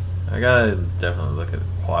QB. I gotta definitely look at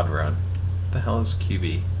Quad Run. What the hell is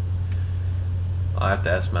QB? I'll have to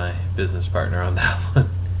ask my business partner on that one.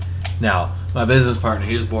 Now, my business partner,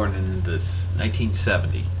 he was born in this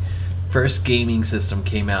 1970. First gaming system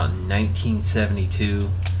came out in 1972.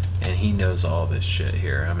 And he knows all this shit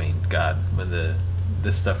here. I mean, God, when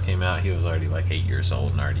this stuff came out, he was already like 8 years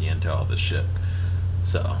old and already into all this shit.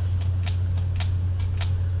 So,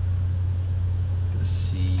 let's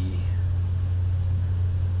see.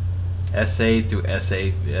 SA through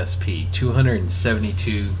SASP,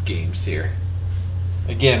 272 games here.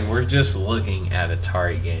 Again, we're just looking at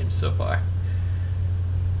Atari games so far.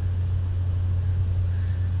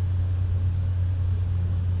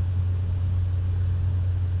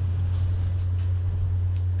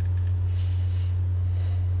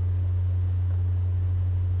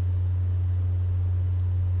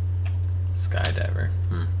 Skydiver.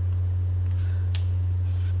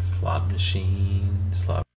 Slot machine.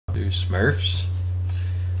 Slot Smurfs.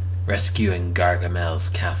 Rescuing Gargamel's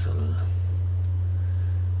castle.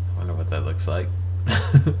 I wonder what that looks like.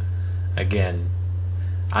 Again,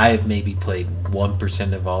 I've maybe played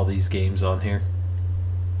 1% of all these games on here.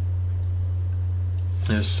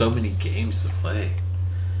 There's so many games to play.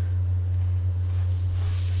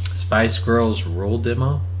 Spice Girls Roll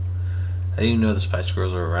Demo. I didn't even know the Spice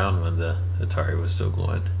Girls were around when the Atari was still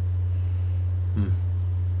going.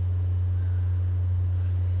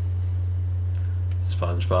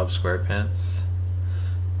 SpongeBob SquarePants.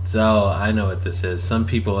 So I know what this is. Some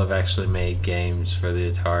people have actually made games for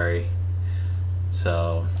the Atari.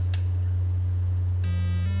 So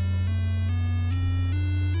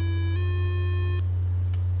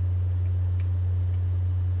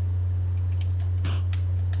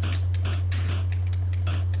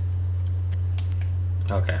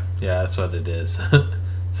okay, yeah, that's what it is.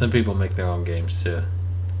 Some people make their own games too.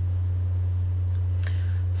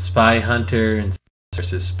 Spy Hunter and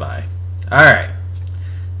versus Spy. Alright.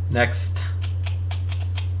 Next.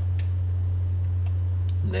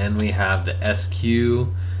 Then we have the SQ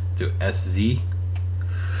through SZ.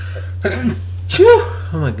 Oh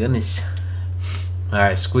my goodness.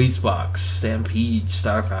 Alright, Squeezebox, Stampede,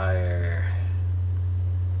 Starfire,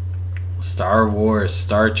 Star Wars,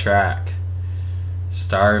 Star Trek,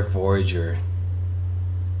 Star Voyager,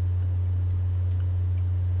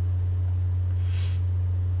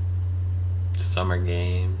 Summer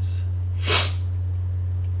Games,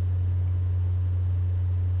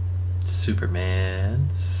 Superman,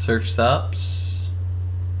 Surf's Ups.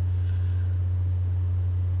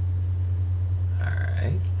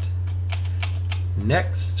 Alright.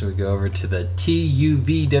 Next, we go over to the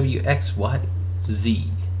TUVWXYZ.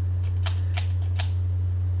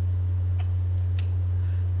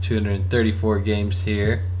 234 games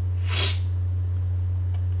here.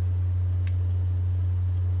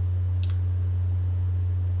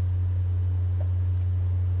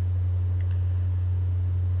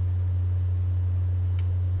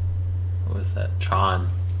 What was that? Tron.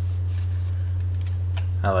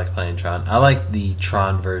 I like playing Tron. I like the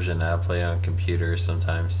Tron version. I play on computers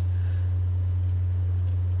sometimes.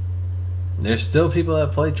 There's still people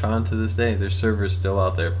that play Tron to this day. There's servers still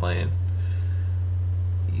out there playing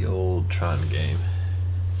the old Tron game.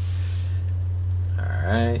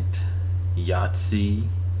 Alright. Yahtzee.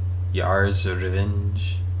 Yar's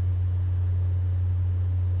Revenge.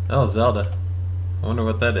 Oh, Zelda. I wonder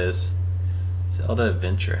what that is. Zelda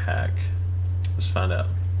Adventure Hack. Let's find out.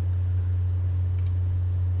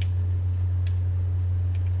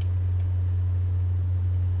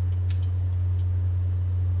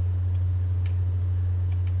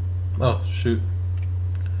 Oh, shoot.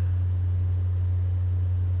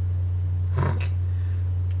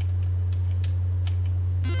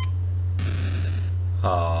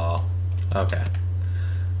 Oh, okay.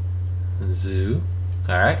 Zoo.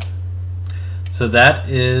 Alright. So that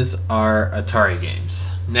is our Atari games.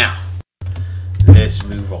 Now, let's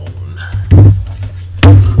move on.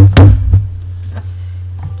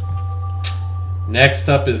 Next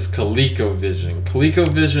up is ColecoVision.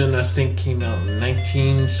 ColecoVision, I think, came out in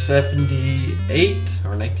 1978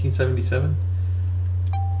 or 1977.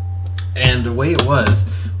 And the way it was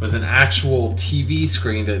an actual TV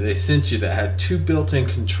screen that they sent you that had two built-in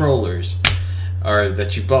controllers, or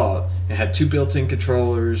that you bought. It had two built-in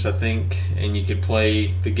controllers, I think, and you could play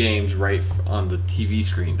the games right on the TV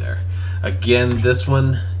screen there. Again, this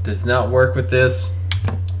one does not work with this.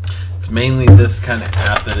 It's mainly this kind of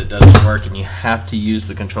app that it doesn't work, and you have to use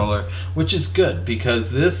the controller, which is good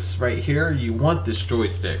because this right here, you want this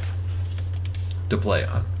joystick to play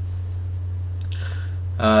on.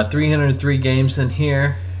 303 games in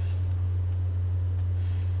here.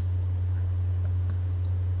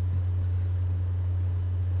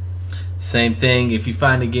 Same thing, if you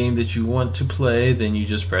find a game that you want to play, then you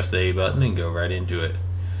just press the A button and go right into it.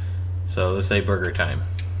 So let's say Burger Time.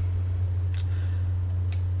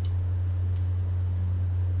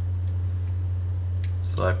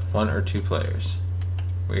 Select one or two players.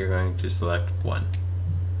 We are going to select one.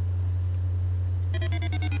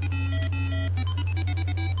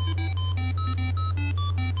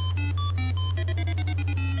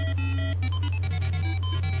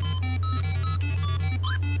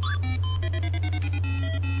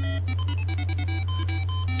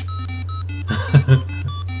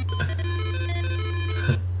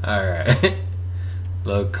 Alright.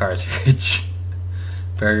 Load cartridge.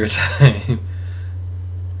 Burger Time.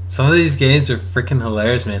 Some of these games are freaking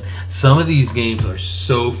hilarious, man. Some of these games are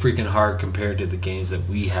so freaking hard compared to the games that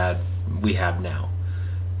we have now.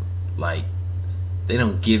 Like, they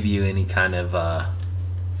don't give you any kind of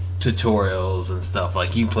tutorials and stuff.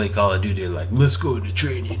 Like you play Call of Duty, like let's go into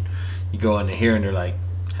training. You go into here and they're like,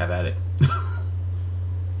 have at it.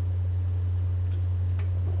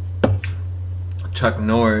 Chuck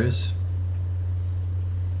Norris.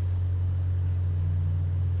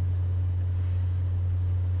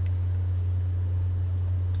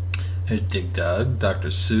 There's Dig Dug, Dr.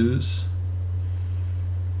 Seuss,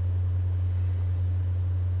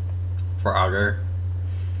 Frogger.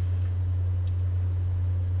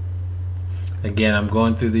 Again, I'm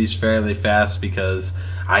going through these fairly fast because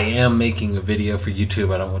I am making a video for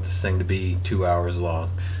YouTube. I don't want this thing to be 2 hours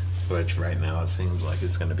long, which right now it seems like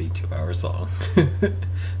it's going to be 2 hours long.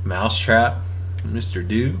 Mousetrap, Mr.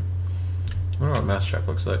 Dude. I wonder what Mousetrap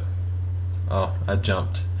looks like. Oh, I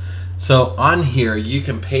jumped. So on here, you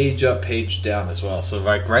can page up, page down as well. So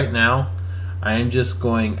like right now, I am just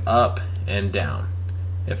going up and down.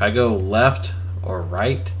 If I go left or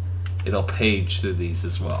right, it'll page through these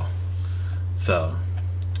as well. So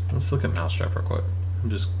let's look at Mousetrap real quick. I'm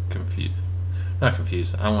just confused. Not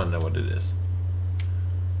confused. I want to know what it is.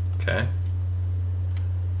 Okay.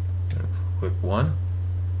 Click one.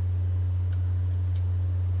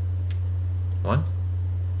 One.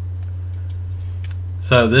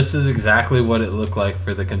 So this is exactly what it looked like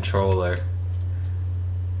for the controller.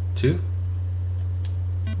 Two.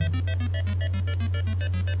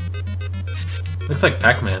 Looks like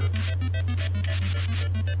Pac-Man.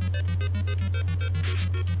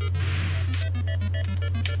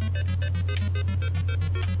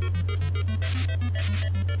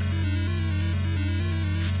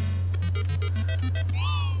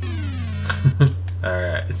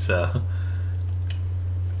 Alright, so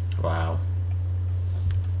wow.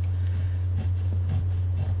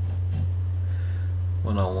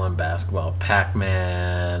 1-on-1 basketball,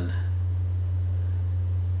 Pac-Man,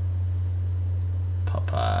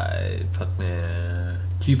 Popeye, Puckman,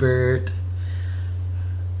 Cubert,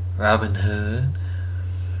 Robin Hood.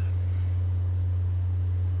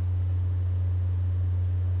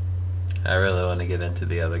 I really want to get into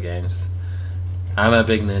the other games. I'm a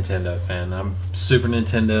big Nintendo fan. I'm Super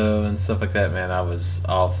Nintendo and stuff like that, man. I was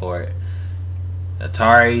all for it.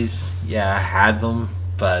 Ataris, yeah, I had them,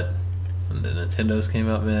 but when the Nintendos came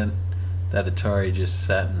out, man, that Atari just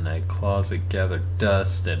sat in a closet, gathered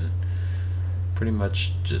dust, and pretty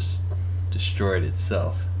much just destroyed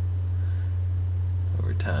itself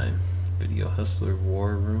over time. Video Hustler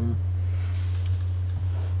War Room.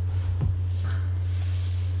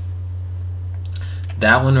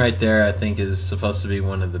 That one right there, I think, is supposed to be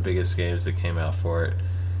one of the biggest games that came out for it.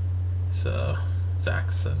 So,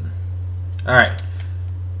 Zaxxon. Alright.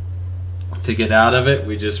 To get out of it,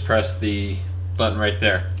 we just press the button right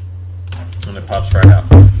there. And it pops right out.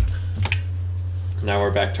 Now we're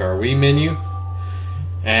back to our Wii menu.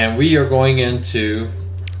 And we are going into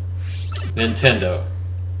Nintendo.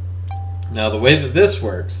 Now the way that this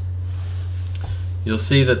works, you'll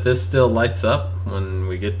see that this still lights up when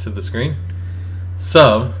we get to the screen.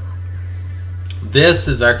 So, this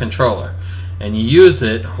is our controller, and you use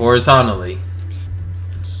it horizontally,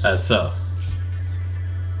 as so.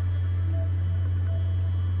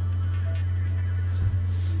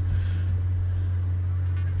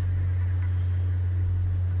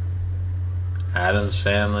 Adam's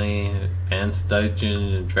Family, Advanced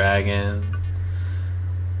Dungeons and Dragons.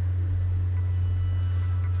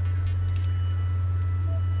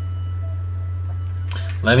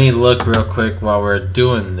 Let me look real quick while we're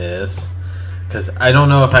doing this, because I don't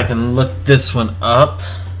know if I can look this one up.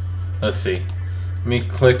 Let's see. Let me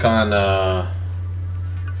click on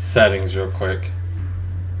settings real quick.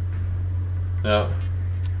 No.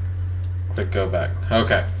 Click go back.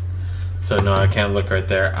 Okay. So no, I can't look right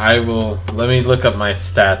there. I will. Let me look up my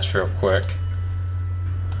stats real quick.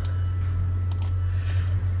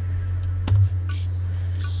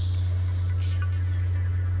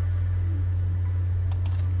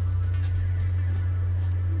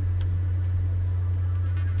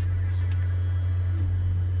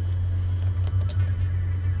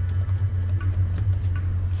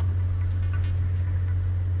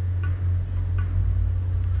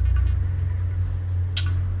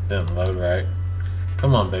 Didn't load right.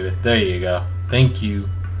 Come on, baby. There you go. Thank you.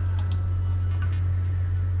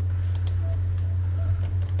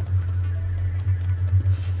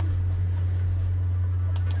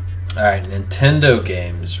 Alright, Nintendo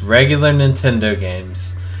games. Regular Nintendo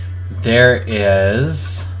games. There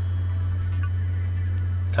is...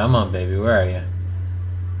 Come on, baby. Where are you?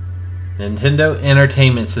 Nintendo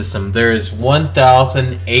Entertainment System. There is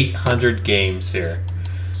 1,800 games here.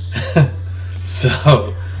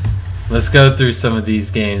 So... let's go through some of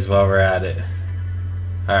these games while we're at it.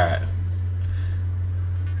 Alright.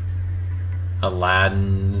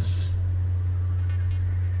 Aladdin's.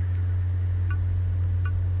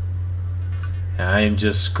 I am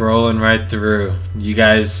just scrolling right through. You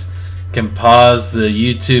guys can pause the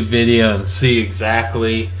YouTube video and see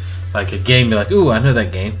exactly like a game. Be like, ooh, I know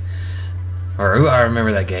that game. Or, ooh, I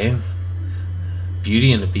remember that game.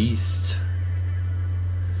 Beauty and the Beast.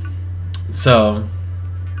 So,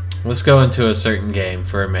 let's go into a certain game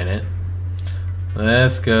for a minute.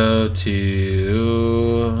 Let's go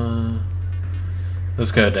to...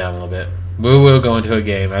 let's go down a little bit. We will go into a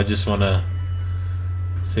game. I just want to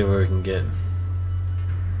see where we can get.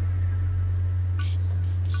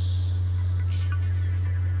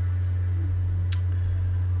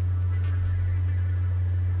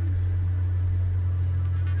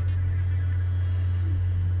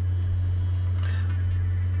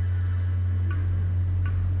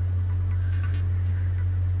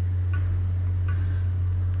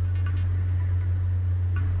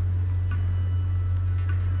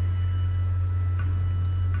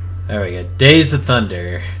 There we go. Days of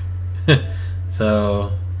Thunder.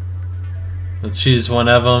 So, we'll choose one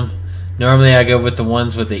of them. Normally I go with the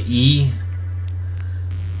ones with the E.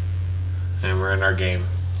 And we're in our game.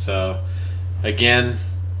 So, again,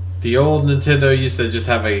 the old Nintendo used to just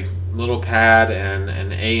have a little pad and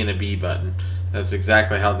an A and a B button. That's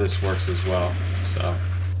exactly how this works as well. So,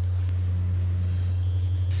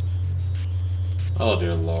 oh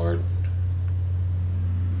dear Lord.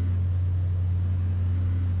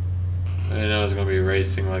 I didn't know it was going to be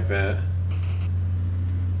racing like that.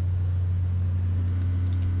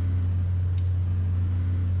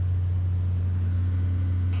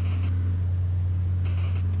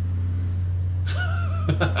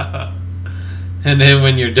 And then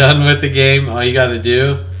when you're done with the game, all you got to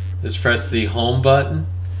do is press the home button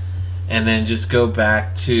and then just go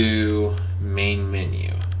back to main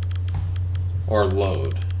menu or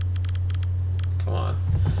load. Come on.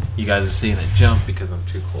 You guys are seeing it jump because I'm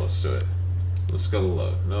too close to it. Let's go to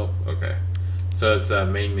load. Nope. Okay. So it's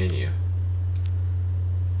main menu.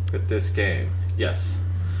 With this game. Yes.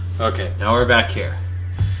 Okay. Now we're back here.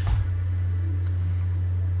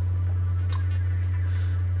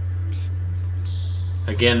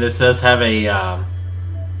 Again, this does have a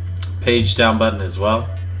page down button as well.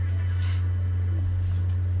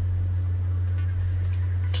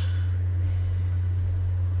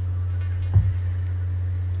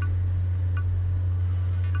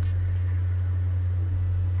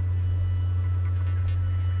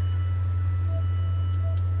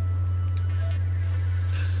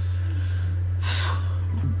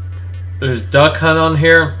 There's Duck Hunt on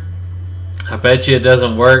here. I bet you it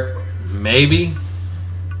doesn't work. Maybe.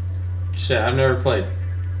 Shit, I've never played.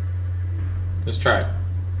 Let's try it.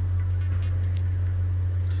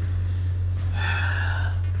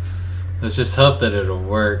 Let's just hope that it'll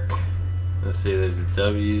work. Let's see, there's the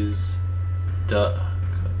W's.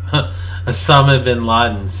 Osama bin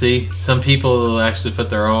Laden. See? Some people will actually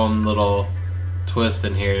put their own little twist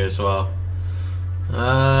in here as well.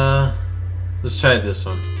 Let's try this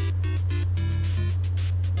one.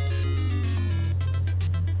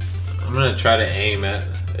 I'm gonna try to aim it.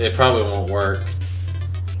 It probably won't work.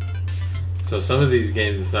 So some of these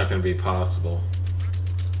games it's not gonna be possible.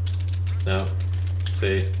 No.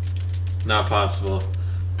 See? Not possible.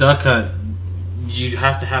 Duck Hunt, you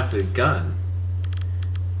have to have the gun.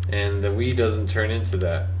 And the Wii doesn't turn into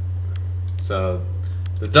that. So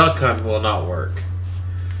the Duck Hunt will not work.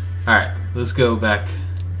 Alright, let's go back.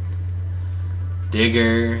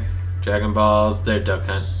 Digger, Dragon Balls, there, Duck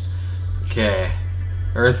Hunt. Okay.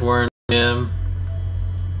 Earthworm. Him.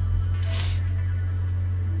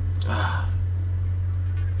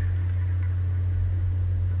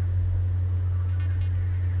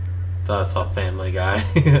 Thought I saw Family Guy.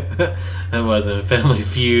 That wasn't Family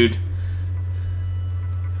Feud.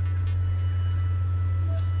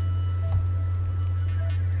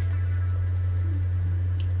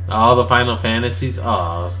 All the Final Fantasies.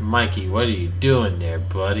 Oh, Mikey, what are you doing there,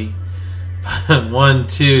 buddy? 1,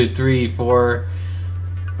 2, 3, 4.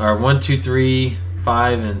 Or 1, 2, 3,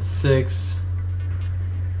 5, and 6.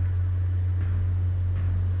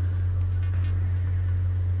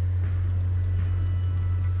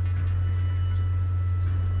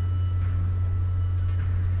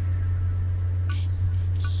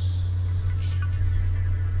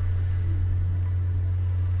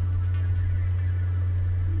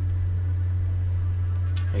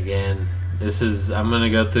 Again, I'm gonna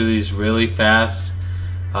go through these really fast.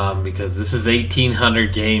 Because this is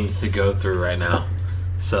 1,800 games to go through right now.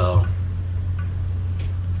 So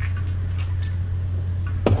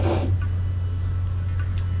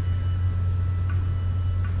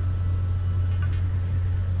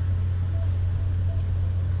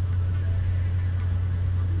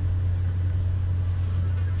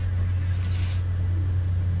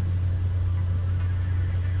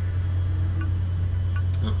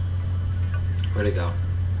Where'd it go?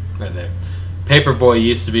 Right there. Paperboy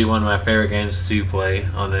used to be one of my favorite games to play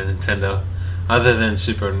on the Nintendo, other than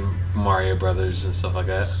Super Mario Brothers and stuff like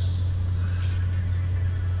that.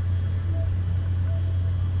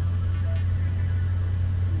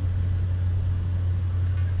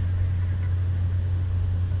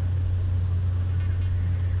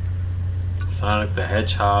 Sonic the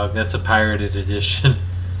Hedgehog, that's a pirated edition.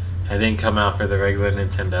 It didn't come out for the regular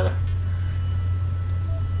Nintendo.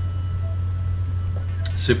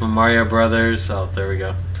 Super Mario Brothers, oh there we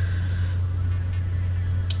go.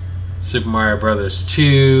 Super Mario Brothers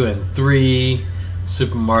 2 and 3.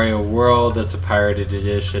 Super Mario World, that's a pirated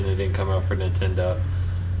edition. It didn't come out for Nintendo.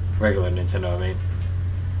 Regular Nintendo, I mean.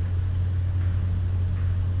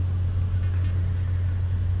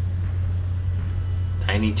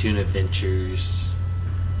 Tiny Toon Adventures.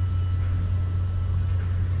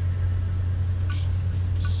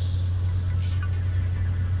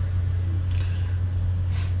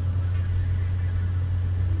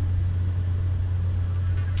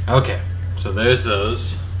 Okay, so there's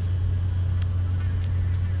those.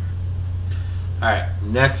 Alright,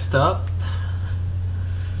 next up,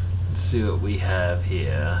 let's see what we have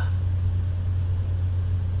here.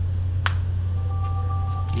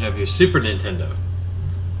 You have your Super Nintendo.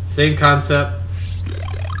 Same concept.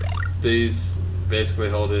 These basically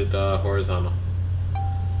hold it horizontal.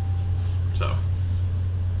 So.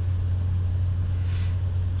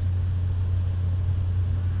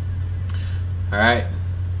 Alright.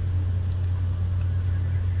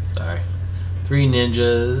 Sorry. 3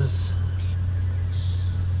 ninjas.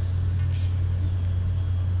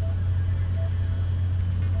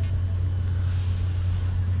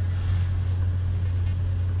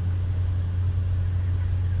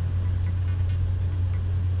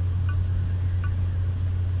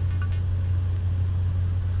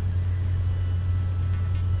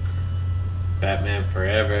 Batman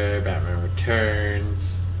Forever, Batman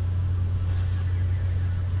Returns.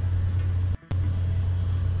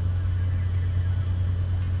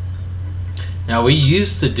 Now we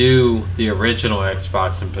used to do the original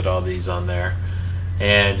Xbox and put all these on there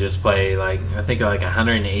and just play like I think like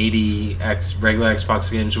 180 regular Xbox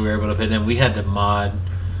games we were able to put in. We had to mod.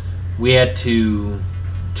 We had to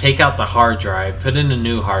take out the hard drive, put in a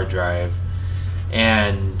new hard drive,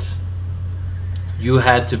 and you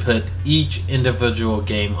had to put each individual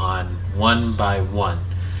game on one by one.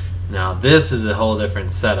 Now this is a whole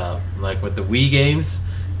different setup. Like with the Wii games,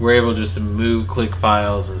 we're able just to move, click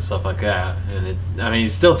files and stuff like that. And it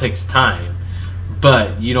still takes time,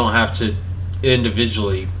 but you don't have to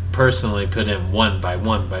individually, personally put in one by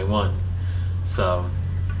one by one. So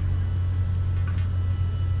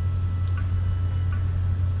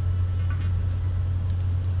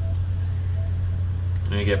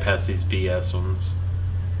let me get past these BS ones.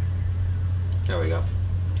 There we go.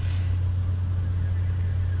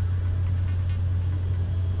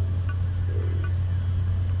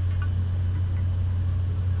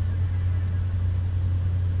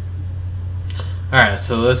 Alright,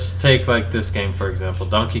 so let's take like this game for example,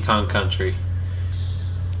 Donkey Kong Country.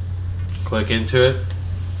 Click into it.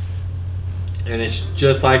 And it's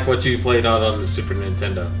just like what you played out on the Super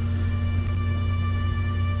Nintendo.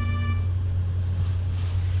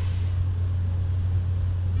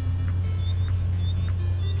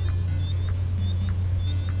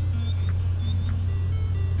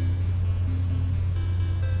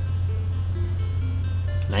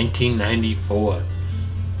 $1994.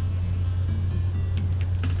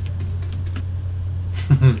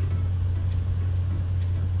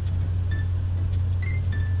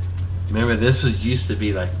 Remember, this was used to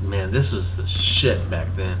be like, man, this was the shit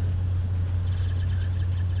back then.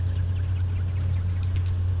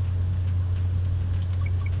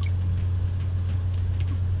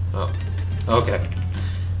 Oh, okay.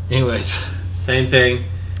 Anyways, same thing.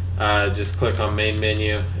 Just click on main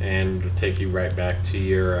menu and it'll take you right back to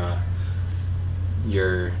your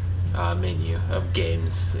menu of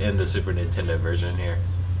games in the Super Nintendo version here.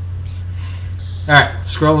 Alright,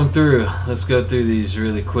 scrolling through. Let's go through these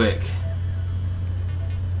really quick.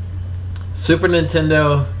 Super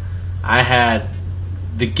Nintendo, I had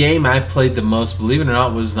the game I played the most, believe it or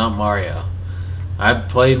not, was not Mario. I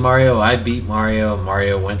played Mario, I beat Mario,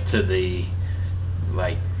 Mario went to the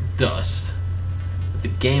like dust. The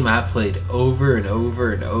game I played over and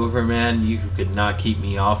over and over, man, you could not keep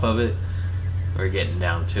me off of it. We're getting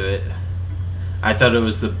down to it. I thought it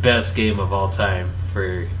was the best game of all time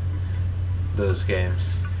for those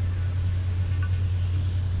games.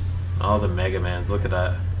 All the Mega Mans, look at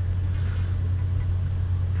that.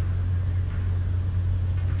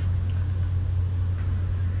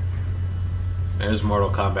 There's Mortal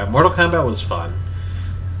Kombat. Mortal Kombat was fun.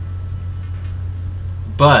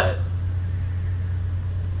 But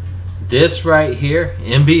this right here,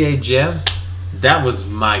 NBA Jam, that was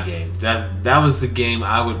my game. That was the game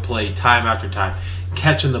I would play time after time.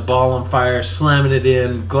 Catching the ball on fire, slamming it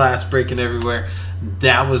in, glass breaking everywhere.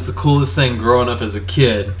 That was the coolest thing growing up as a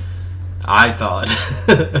kid, I thought.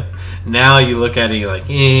 Now you look at it, you're like,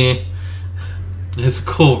 eh. It's a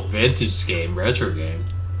cool vintage game, retro game.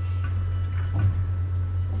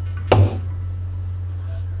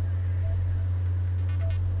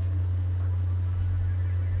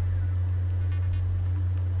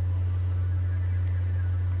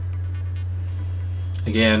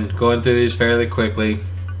 Again, going through these fairly quickly.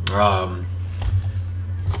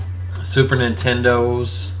 Super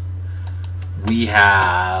Nintendos, we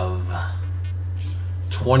have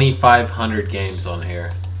 2,500 games on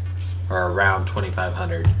here, or around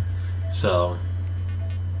 2,500. So,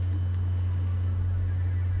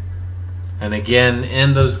 and again,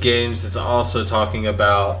 in those games, it's also talking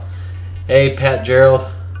about, hey, Pat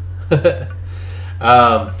Gerald.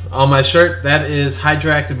 On my shirt, that is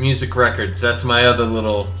Hydractive Music Records. That's my other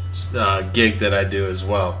little gig that I do as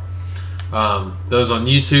well. Those on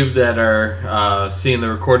YouTube that are seeing the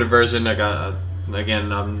recorded version, I got,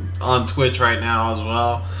 again, I'm on Twitch right now as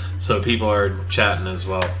well, so people are chatting as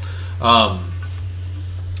well.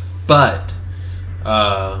 But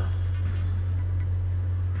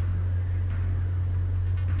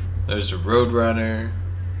there's a Roadrunner.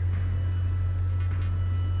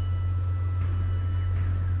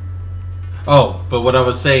 Oh, but what I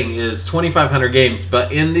was saying is 2,500 games,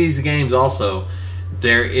 but in these games also,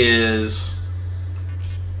 there is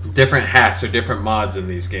different hacks or different mods in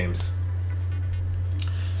these games.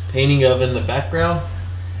 Painting of in the background,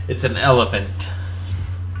 it's an elephant.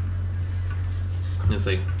 Let's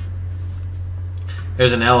see.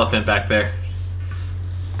 There's an elephant back there.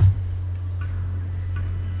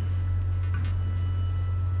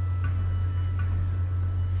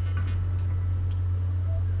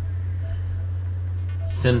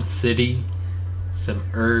 Sim City, Sim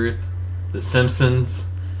Earth, The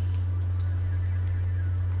Simpsons.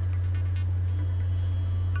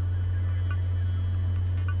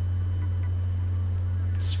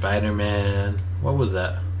 Spider-Man. What was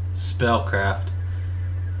that? Spellcraft.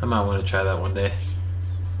 I might want to try that one day.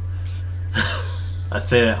 I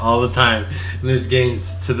say that all the time. And there's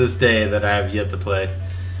games to this day that I have yet to play.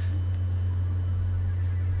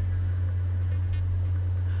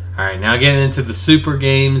 Alright, now getting into the Super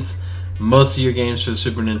games. Most of your games for the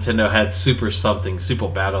Super Nintendo had Super something. Super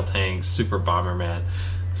Battle Tanks, Super Bomberman.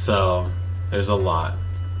 So, there's a lot.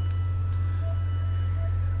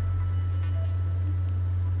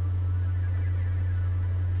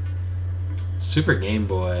 Super Game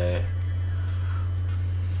Boy.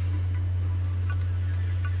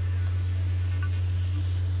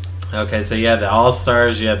 Okay, so you had the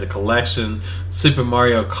All-Stars, you had the collection, Super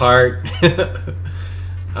Mario Kart.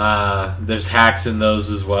 There's hacks in those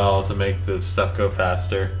as well to make the stuff go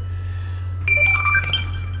faster.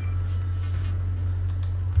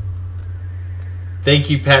 Thank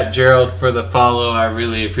you, Pat Gerald, for the follow. I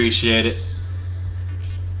really appreciate it.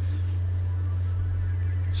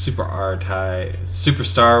 Super R-Type, Super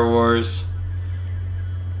Star Wars.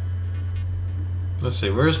 Let's see,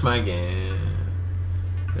 where's my game?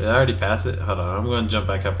 Did I already pass it? Hold on, I'm going to jump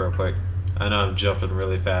back up real quick. I know I'm jumping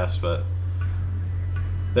really fast, but...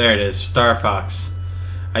 There it is, Star Fox.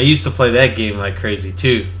 I used to play that game like crazy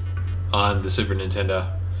too on the Super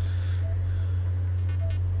Nintendo.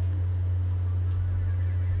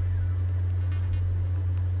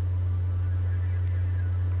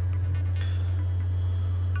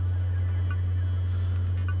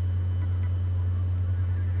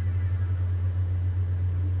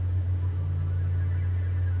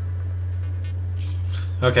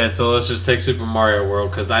 Okay, so let's just take Super Mario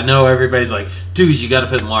World, because I know everybody's like, dude, you got to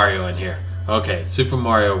put Mario in here. Okay, Super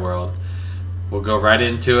Mario World. We'll go right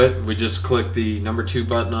into it. We just click the number 2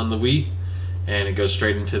 button on the Wii, and it goes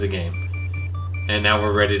straight into the game. And now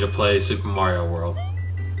we're ready to play Super Mario World.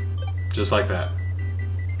 Just like that.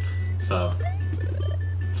 So,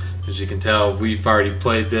 as you can tell, we've already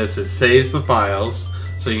played this. It saves the files,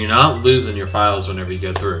 so you're not losing your files whenever you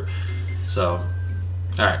go through. So,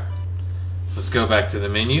 alright. Let's go back to the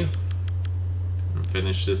menu and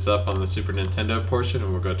finish this up on the Super Nintendo portion,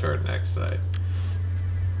 and we'll go to our next side.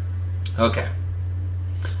 Okay.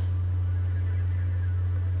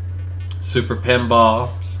 Super Pinball.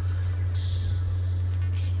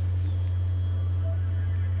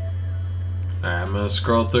 Alright, I'm going to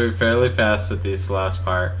scroll through fairly fast at this last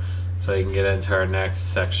part so you can get into our next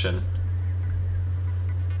section.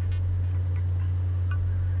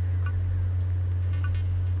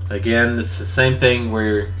 Again, it's the same thing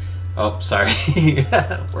where, oh, sorry,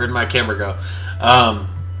 where'd my camera go?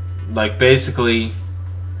 Like basically,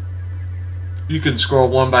 you can scroll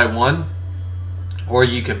one by one, or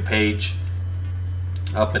you can page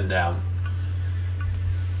up and down.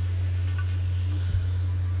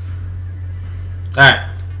 Alright,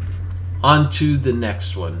 on to the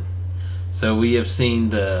next one. So we have seen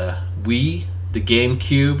the Wii, the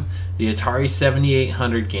Gamecube, the Atari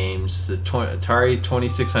 7800 games, the Atari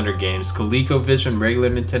 2600 games, ColecoVision, regular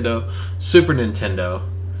Nintendo, Super Nintendo.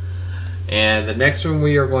 And the next one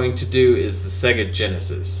we are going to do is the Sega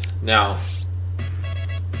Genesis. Now,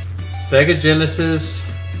 Sega Genesis,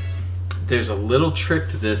 there's a little trick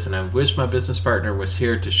to this, and I wish my business partner was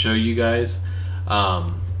here to show you guys,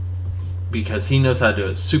 because he knows how to do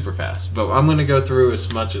it super fast. But I'm going to go through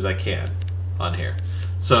as much as I can on here.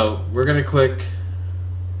 So we're going to click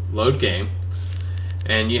Load Game,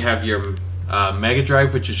 and you have your Mega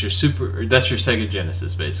Drive, which is your that's your Sega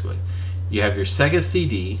Genesis basically. You have your Sega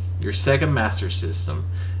CD, your Sega Master System,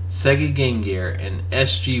 Sega Game Gear, and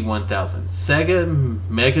SG-1000. Sega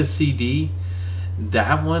Mega CD,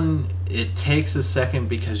 that one, it takes a second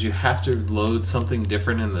because you have to load something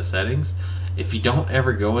different in the settings. If you don't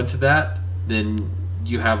ever go into that, then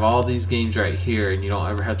you have all these games right here and you don't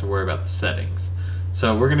ever have to worry about the settings.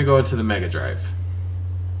 So we're going to go into the Mega Drive.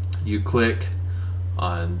 You click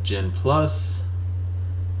on Gen Plus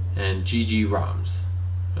and GG ROMs.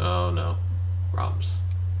 Oh no, ROMs.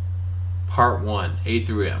 Part 1, A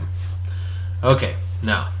through M. Okay,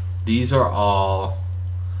 now these are all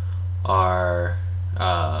our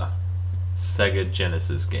Sega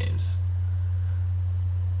Genesis games.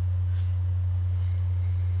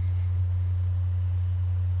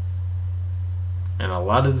 And a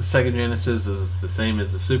lot of the Sega Genesis is the same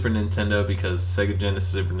as the Super Nintendo because Sega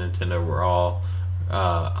Genesis and Super Nintendo were all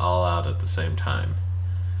out at the same time.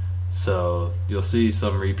 So you'll see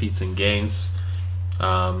some repeats in games.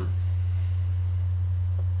 Oh,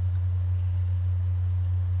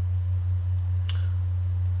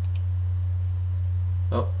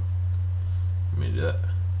 let me do that.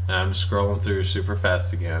 And I'm scrolling through super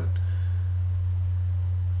fast again.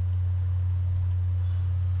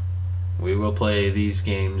 We will play these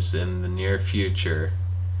games in the near future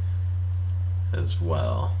as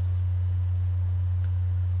well.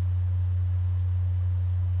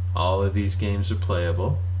 All of these games are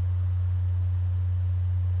playable.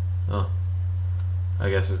 Oh,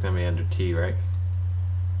 I guess it's going to be under T, right?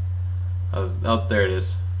 Oh, there it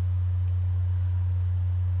is.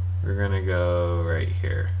 We're going to go right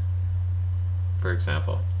here. For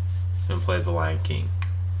example, I'm going to play The Lion King.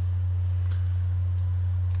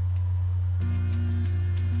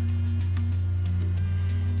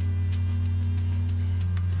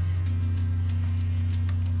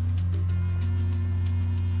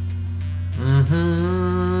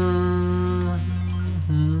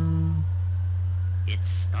 It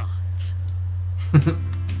starts.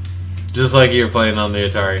 Just like you're playing on the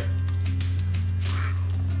Atari.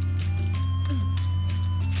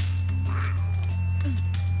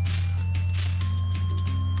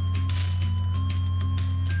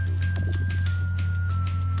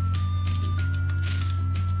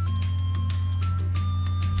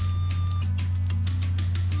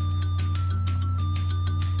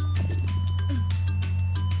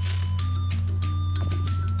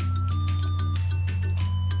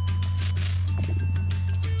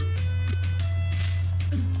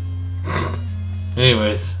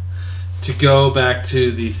 Anyways, to go back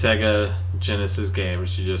to the Sega Genesis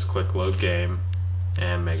games, you just click Load Game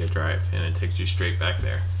and Mega Drive, and it takes you straight back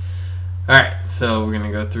there. Alright, so we're going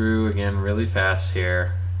to go through again really fast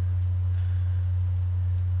here.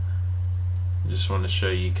 Just want to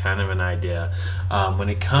show you kind of an idea. When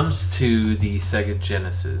it comes to the Sega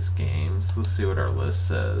Genesis games, let's see what our list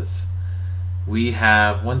says. We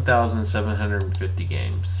have 1,750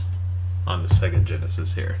 games on the Sega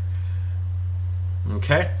Genesis here.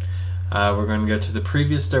 Okay, we're going to go to the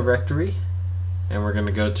previous directory, and we're going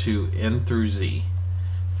to go to N through Z.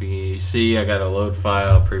 If you see, I got a load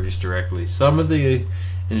file, previous directory. Some of the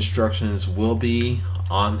instructions will be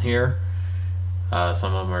on here.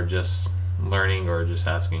 Some of them are just learning or just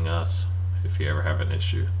asking us if you ever have an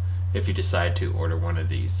issue, if you decide to order one of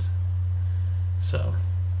these. So,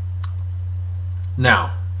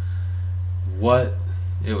 now, what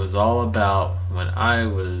it was all about when I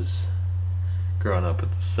was growing up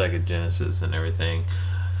with the Sega Genesis and everything.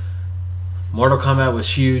 Mortal Kombat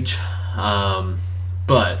was huge,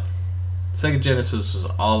 but Sega Genesis was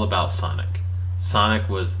all about Sonic. Sonic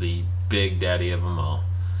was the big daddy of them all.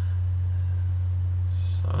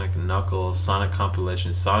 Sonic and Knuckles, Sonic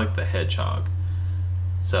Compilation, Sonic the Hedgehog.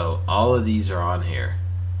 So all of these are on here.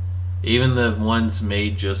 Even the ones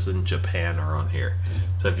made just in Japan are on here.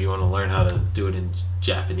 So if you want to learn how to do it in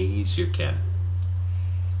Japanese, you can.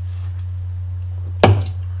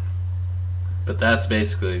 But that's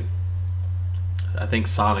basically, I think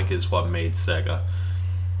Sonic is what made Sega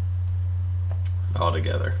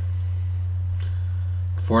altogether.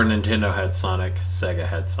 Before Nintendo had Sonic, Sega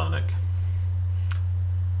had Sonic.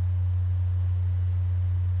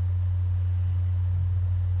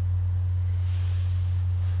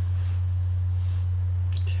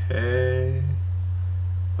 Okay.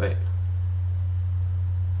 Wait.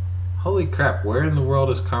 Holy crap, where in the world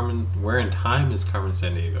is Carmen, where in time is Carmen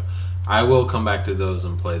Sandiego? I will come back to those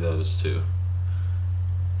and play those too.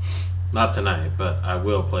 Not tonight, but I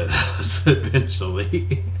will play those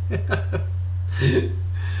eventually.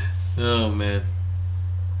 Oh man.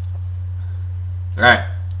 Alright,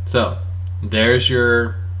 so there's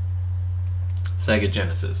your Sega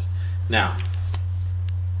Genesis. Now,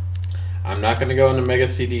 I'm not going to go into Mega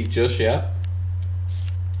CD just yet,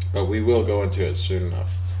 but we will go into it soon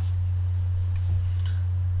enough.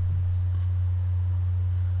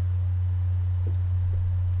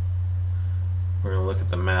 We're going to look at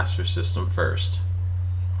the Master System first.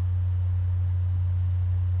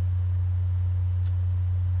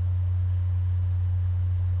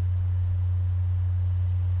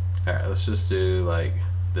 Alright, let's just do like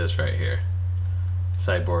this right here.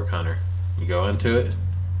 Cyborg Hunter. You go into it.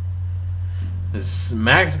 This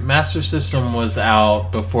Master System was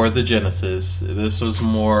out before the Genesis. This was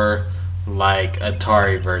more like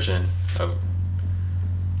Atari version of,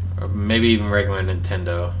 or maybe even regular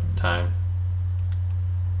Nintendo time.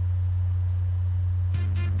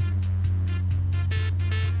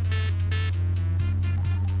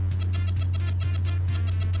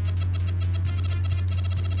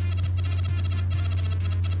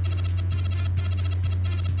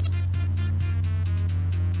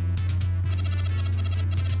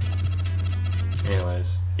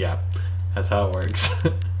 Anyways, yeah, that's how it works.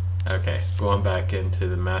 Okay, going back into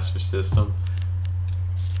the Master System.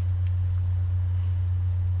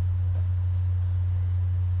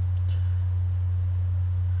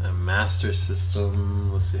 The Master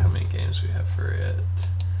System, let's see how many games we have for it.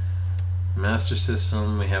 Master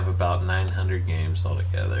System, we have about 900 games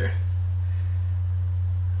altogether.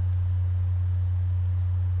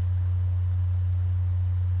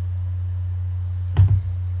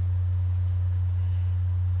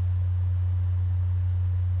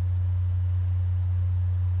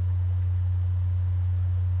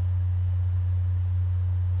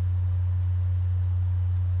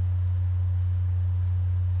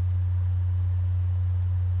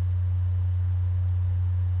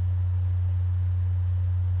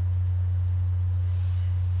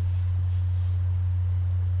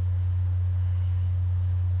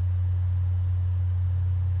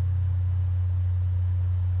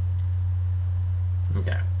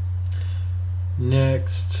 Okay.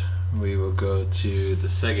 Next, we will go to the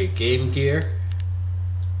Sega Game Gear.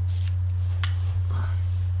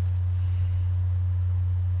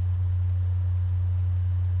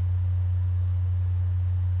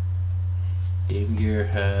 Game Gear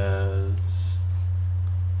has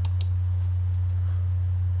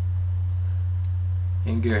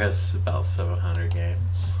about 700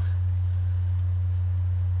 games.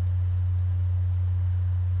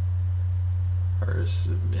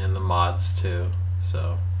 And the mods too.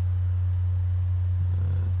 So,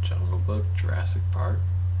 Jungle Book, Jurassic Park.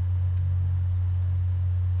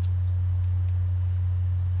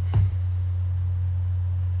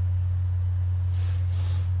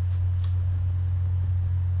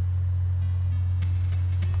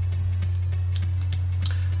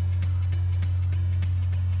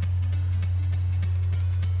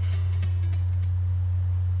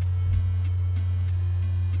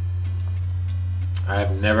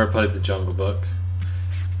 I've never played the Jungle Book.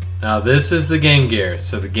 Now this is the Game Gear.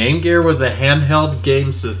 So the Game Gear was a handheld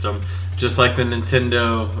game system, just like the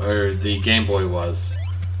Nintendo or the Game Boy was.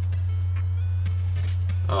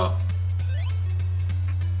 Oh.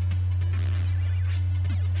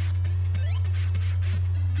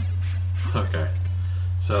 Okay.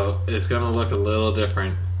 So it's gonna look a little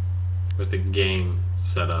different with the game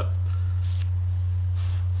setup.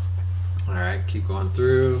 Alright, keep going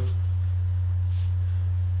through.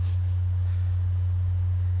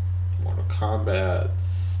 Mortal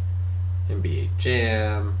Kombat's, NBA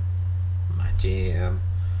Jam, My Jam.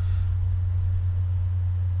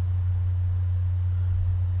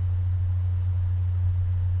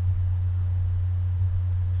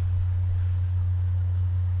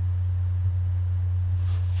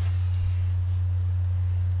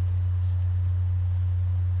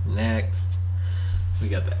 Next, we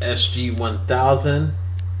got the SG-1000.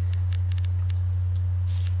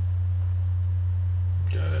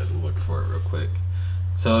 Gotta look for it real quick.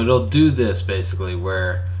 So it'll do this basically,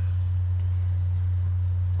 where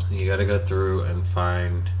you gotta go through and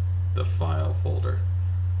find the file folder.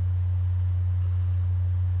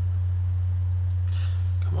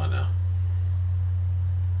 Come on now.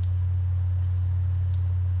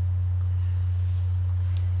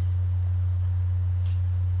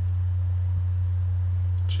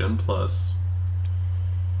 Gen Plus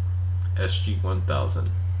SG-1000.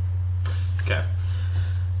 Okay.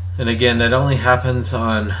 And again, that only happens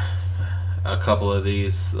on a couple of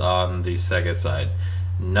these on the Sega side.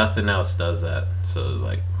 Nothing else does that. So,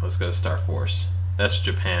 like, let's go to Star Force. That's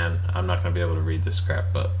Japan. I'm not going to be able to read this crap,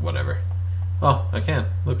 but whatever. Oh, I can.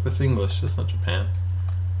 Look, that's English. That's not Japan.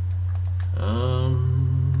 Ah!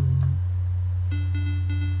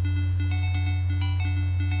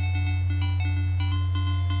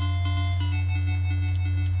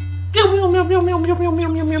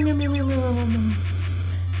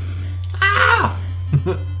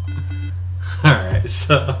 Alright,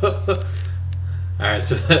 so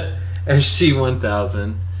that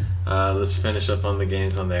SG-1000. Let's finish up on the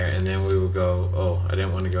games on there, and then we will go. Oh, I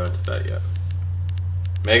didn't want to go into that yet.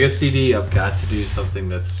 Mega CD, I've got to do something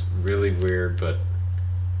that's really weird, but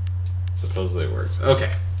supposedly it works.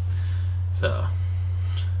 Okay, so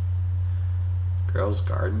Girls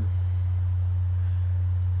Garden.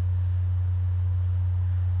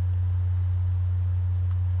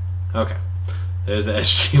 Okay, there's the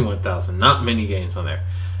SG-1000. Not many games on there.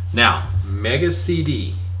 Now, Mega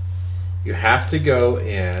CD, you have to go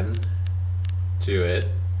in to it.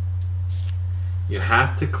 You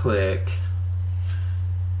have to click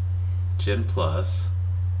Gen Plus.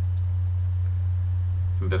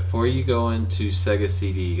 And before you go into Sega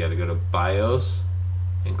CD, you got to go to BIOS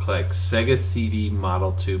and click Sega CD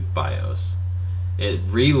Model 2 BIOS. It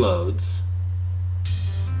reloads.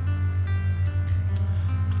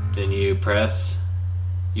 Then you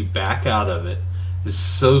back out of it. This is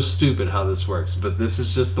so stupid how this works, but this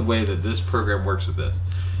is just the way that this program works with this.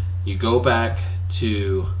 You go back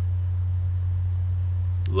to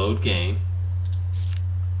load game,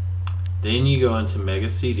 then you go into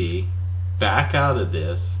Mega CD, back out of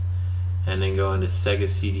this, and then go into Sega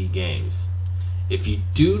CD games. If you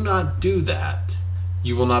do not do that,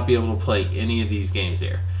 you will not be able to play any of these games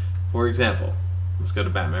here. For example, let's go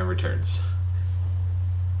to Batman Returns.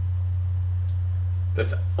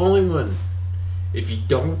 That's the only one. If you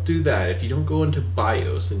don't do that, if you don't go into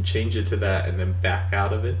BIOS and change it to that and then back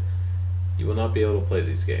out of it, you will not be able to play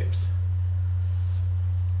these games.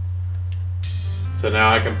 So now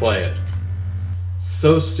I can play it.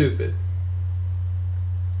 So stupid.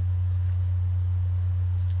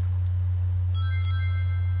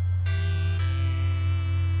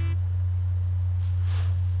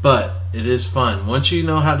 But it is fun. Once you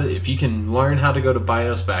know how to, if you can learn how to go to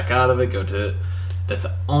BIOS, back out of it, go to, that's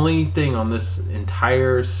the only thing on this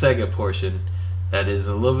entire Sega portion that is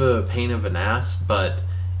a little bit of a pain of an ass, but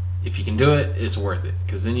if you can do it, it's worth it,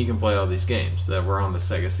 because then you can play all these games that were on the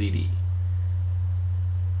Sega CD,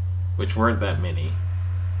 which weren't that many.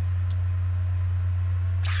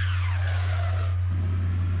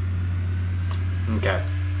 Okay,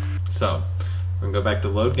 so we're going to go back to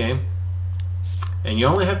load game, and you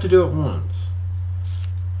only have to do it once.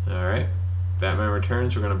 Alright, Batman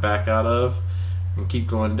Returns we're going to back out of and keep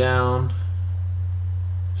going down.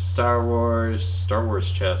 Star Wars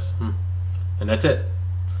chess, and that's it.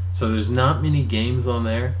 So there's not many games on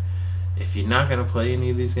there. If you're not going to play any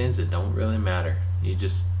of these games, it don't really matter. You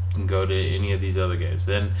just can go to any of these other games.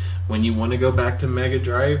 Then when you want to go back to Mega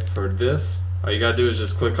Drive for this, all you got to do is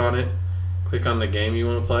just click on it, click on the game you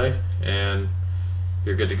want to play, and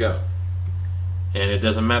you're good to go. And it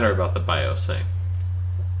doesn't matter about the BIOS thing.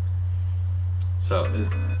 So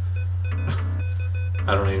this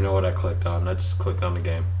I don't even know what I clicked on. I just clicked on the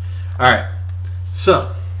game. Alright,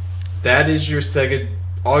 so that is your Sega,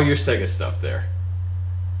 all your Sega stuff there.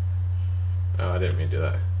 Oh, I didn't mean to do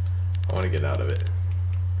that. I want to get out of it.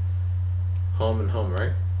 Home and home,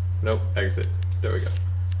 right? Nope, exit. There we go.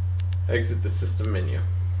 Exit the system menu.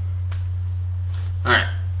 Alright.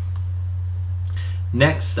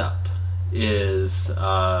 Next up is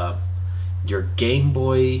your Game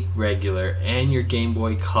Boy regular and your Game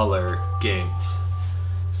Boy Color games.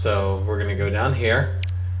 So we're going to go down here.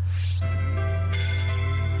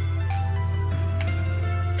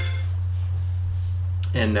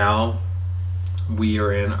 And now we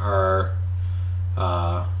are in our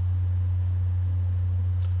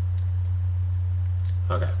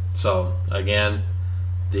okay, so again,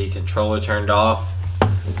 the controller turned off.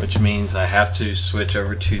 which means I have to switch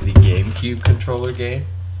over to the GameCube controller game,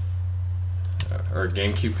 or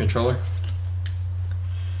GameCube controller.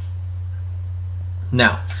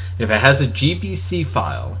 Now, if it has a GBC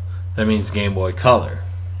file, that means Game Boy Color.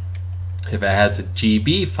 If it has a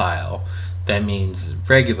GB file, that means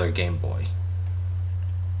regular Game Boy.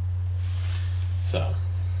 So,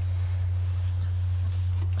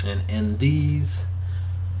 and in these,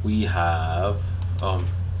 we have, I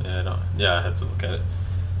have to look at it.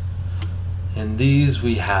 In these,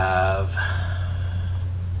 we have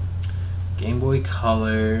Game Boy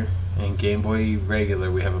Color and Game Boy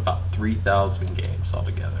Regular. We have about 3,000 games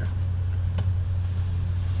altogether.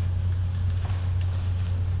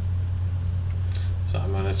 So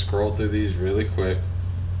I'm going to scroll through these really quick.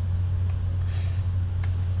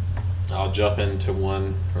 I'll jump into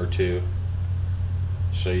one or two,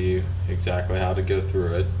 show you exactly how to go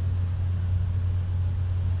through it.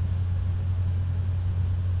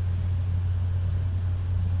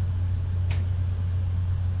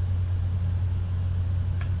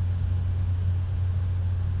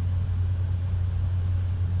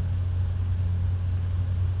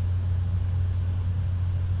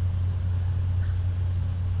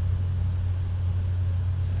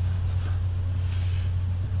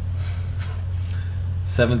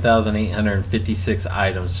 $7,856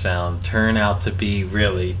 items found turn out to be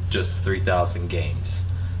really just 3,000 games.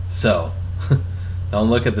 So, don't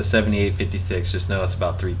look at the 7856, just know it's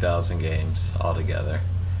about 3,000 games altogether.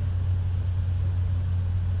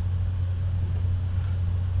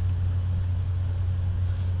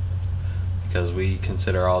 Because we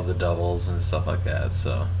consider all the doubles and stuff like that,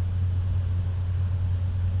 so.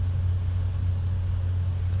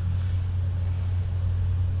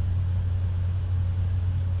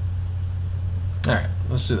 Alright,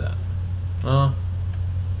 let's do that. Oh,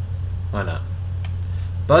 why not?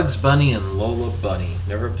 Bugs Bunny and Lola Bunny.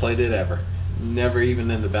 Never played it ever. Never even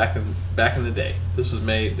in the back in the day. This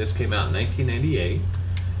came out in 1998.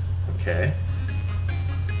 Okay.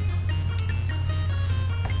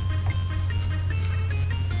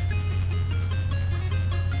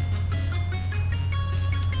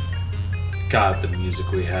 God, the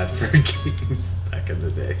music we had for games back in the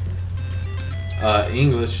day.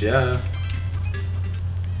 English, yeah.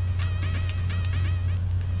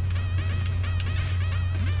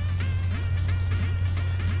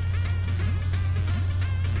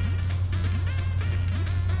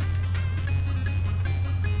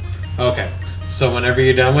 Okay, so whenever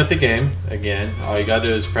you're done with the game, again, all you gotta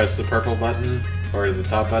do is press the purple button or the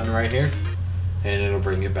top button right here, and it'll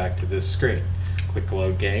bring you back to this screen. Click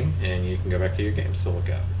load game, and you can go back to your games to look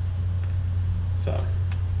at. So,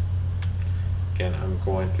 again, I'm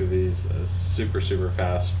going through these super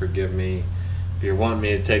fast. Forgive me if you're wanting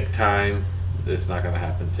me to take time. It's not gonna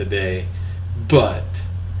happen today, but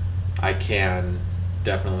I can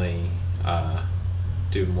definitely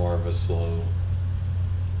do more of a slow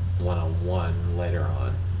one-on-one later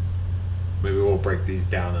on. Maybe we'll break these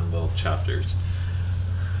down in little chapters.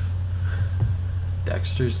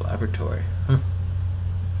 Dexter's Laboratory. Huh.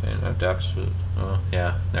 Okay, no Dexter. Oh,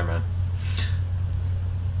 yeah, never mind.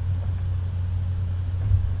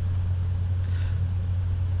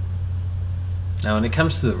 Now, when it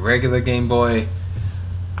comes to the regular Game Boy,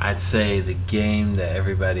 I'd say the game that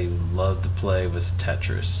everybody loved to play was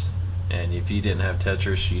Tetris. And if you didn't have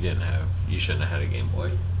Tetris, you shouldn't have had a Game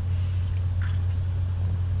Boy.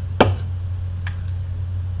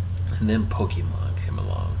 And then Pokemon came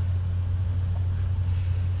along,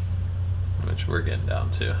 which we're getting down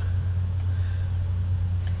to.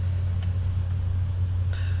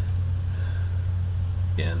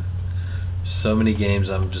 Again, so many games,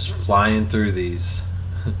 I'm just flying through these.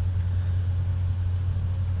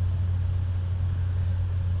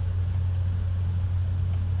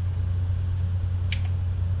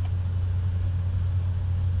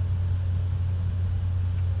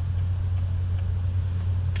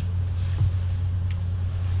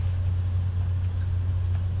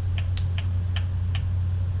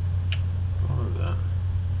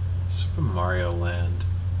 Mario Land.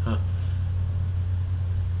 Huh.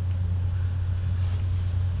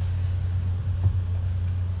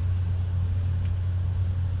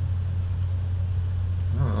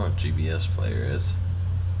 I don't know what GBS player is.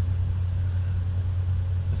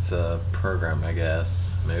 It's a program, I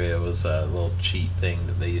guess. Maybe it was a little cheat thing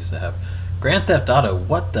that they used to have. Grand Theft Auto,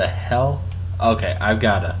 what the hell? Okay, I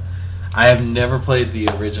have never played the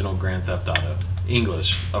original Grand Theft Auto.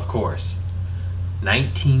 English, of course.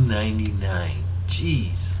 1999.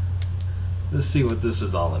 Jeez. Let's see what this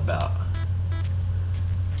is all about.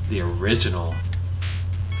 The original.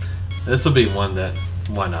 This will be one that,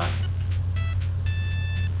 why not?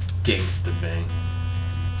 Gangsta Bang.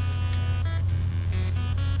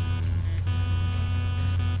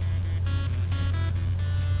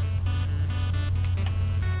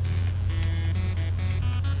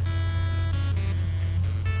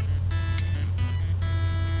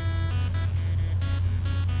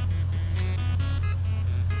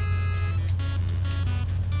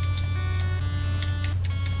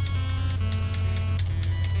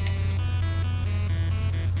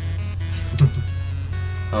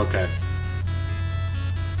 Okay.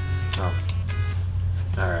 Oh.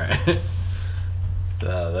 Alright.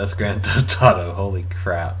 That's Grand Theft Auto. Holy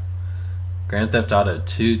crap. Grand Theft Auto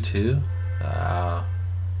 2 too? I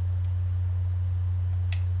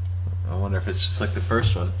wonder if it's just like the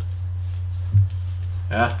first one.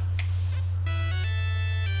 Yeah.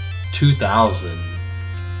 2000.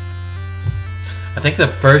 I think the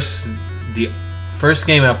first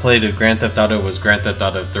game I played of Grand Theft Auto was Grand Theft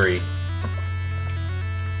Auto 3.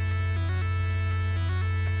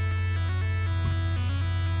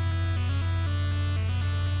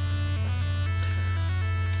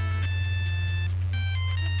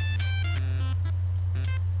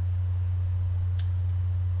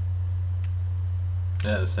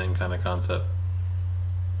 Yeah, the same kind of concept.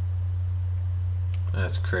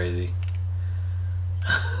 That's crazy.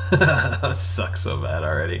 That sucks so bad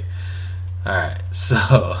already. Alright,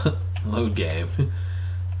 so load game.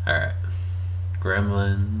 Alright.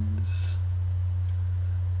 Gremlins.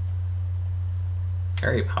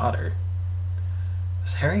 Harry Potter.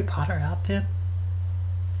 Was Harry Potter out then?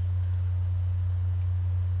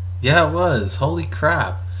 Yeah, it was. Holy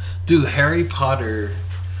crap. Dude, Harry Potter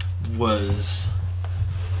was...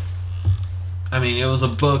 I mean, it was a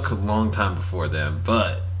book a long time before then,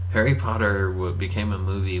 but Harry Potter became a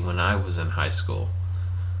movie when I was in high school.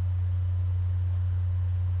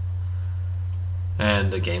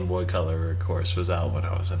 And the Game Boy Color, of course, was out when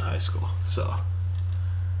I was in high school. So,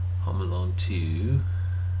 Home Alone 2.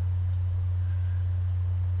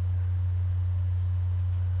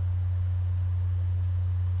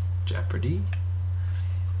 Jeopardy.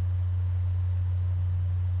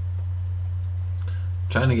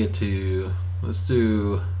 Trying to get to... Let's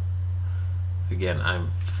do... Again,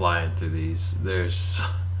 I'm flying through these.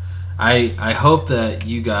 I hope that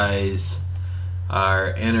you guys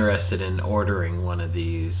are interested in ordering one of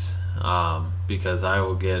these, because I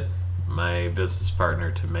will get my business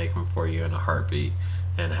partner to make them for you in a heartbeat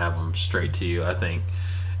and have them straight to you. I think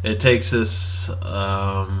it takes us...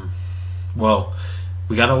 well,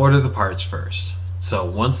 we got to order the parts first. So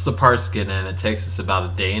once the parts get in, it takes us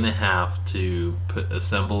about a day and a half to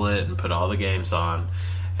assemble it and put all the games on,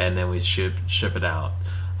 and then we ship it out.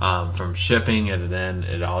 From shipping, and then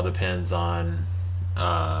it all depends on,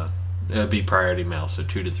 it'll be priority mail, so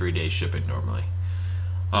 2 to 3 days shipping normally.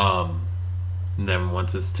 And then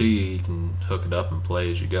once it's to you, you can hook it up and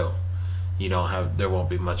play as you go. There won't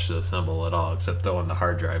be much to assemble at all except throwing the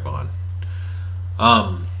hard drive on.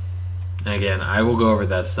 Again, I will go over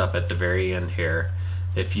that stuff at the very end here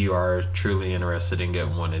if you are truly interested in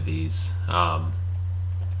getting one of these.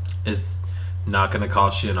 It's not going to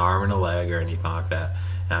cost you an arm and a leg or anything like that.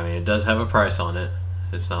 I mean, it does have a price on it.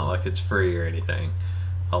 It's not like it's free or anything.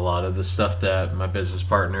 A lot of the stuff that my business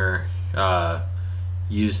partner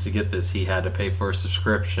used to get this, he had to pay for a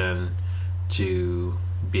subscription to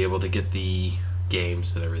be able to get the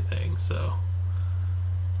games and everything. So...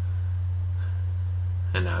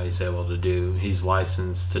 And now he's able to he's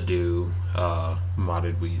licensed to do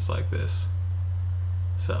modded Wii's like this.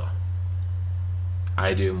 So,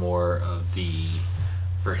 I do more of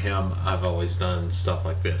for him, I've always done stuff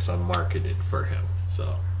like this. I'm marketed for him.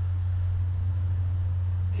 So,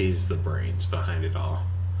 he's the brains behind it all.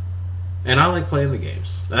 And I like playing the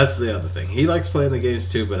games. That's the other thing. He likes playing the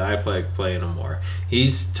games too, but I like playing them more.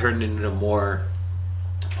 He's turned into more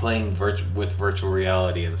playing with virtual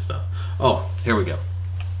reality and stuff. Oh, here we go.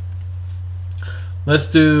 Let's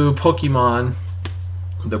do Pokemon,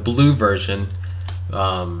 the blue version,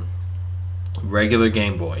 regular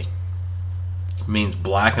Game Boy. Means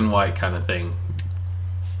black and white kind of thing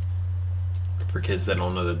for kids that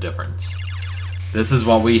don't know the difference. This is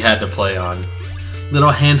what we had to play on.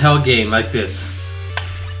 Little handheld game like this.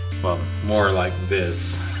 Well, more like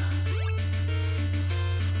this.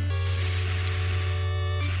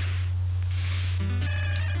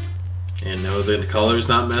 And no, the color's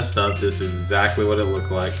not messed up. This is exactly what it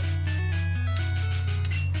looked like.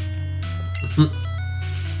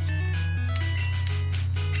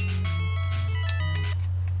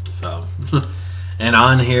 So, and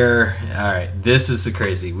on here, alright, this is the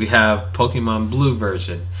crazy. We have Pokemon Blue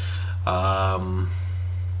version. I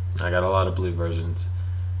got a lot of blue versions.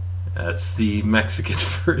 That's the Mexican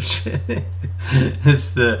version. It's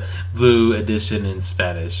the blue edition in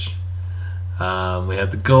Spanish. We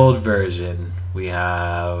have the gold version. We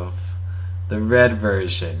have the red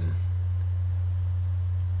version.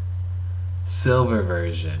 Silver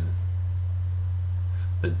version.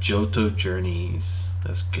 The Johto Journeys.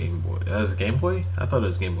 That's Game Boy. That's Game Boy? I thought it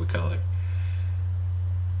was Game Boy Color.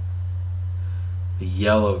 The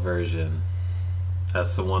yellow version.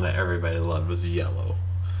 That's the one that everybody loved, was yellow.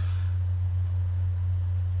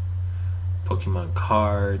 Pokemon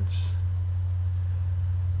cards.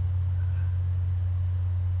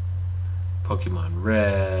 Pokemon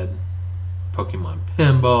Red. Pokemon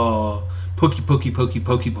Pinball.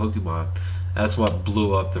 Pokemon. That's what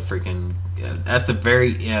blew up the freaking... At the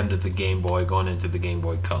very end of the Game Boy, going into the Game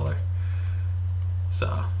Boy Color.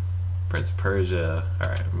 So, Prince of Persia.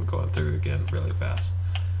 Alright, I'm going through again really fast.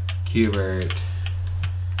 Qbert.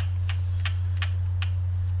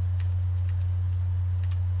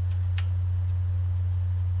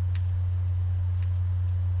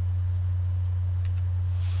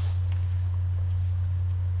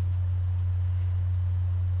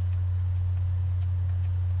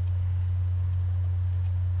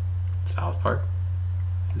 South Park.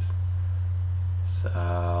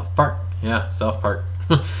 South Park. Yeah, South Park.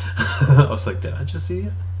 I was like, did I just see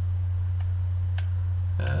it?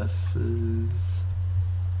 This is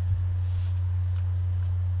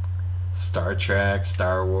Star Trek,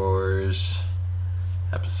 Star Wars,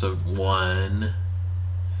 Episode 1,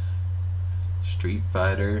 Street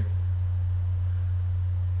Fighter.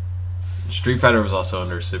 Street Fighter was also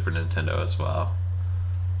under Super Nintendo as well.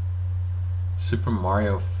 Super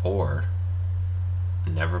Mario 4.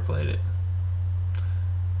 Never played it.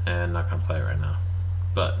 And not gonna play it right now.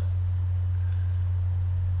 But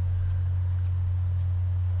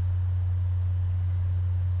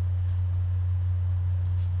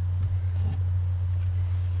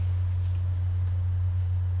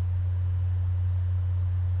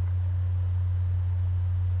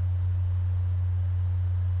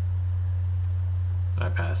I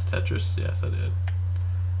passed Tetris? Yes, I did.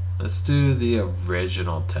 Let's do the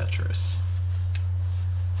original Tetris.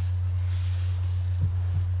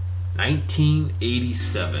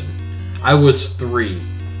 1987. I was 3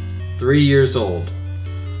 years old.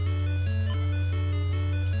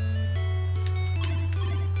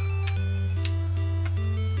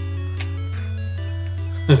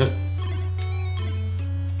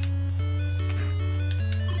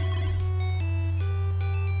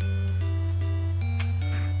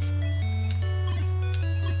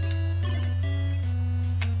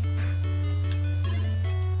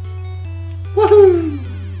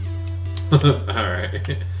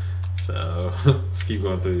 Alright, so let's keep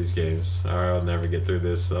going through these games. I'll never get through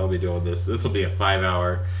this. I'll be doing this. This will be a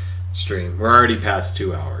 5-hour stream. We're already past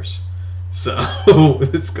 2 hours, so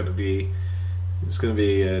it's gonna be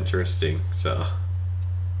interesting. So,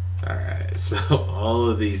 alright, so all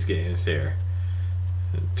of these games here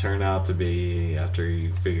turn out to be, after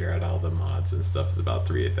you figure out all the mods and stuff, is about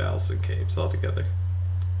 3,000 games altogether.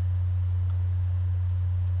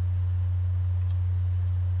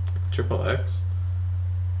 Triple X?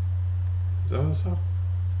 Is that what I saw?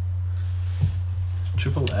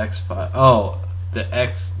 Triple X 5. Oh, the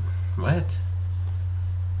X. What?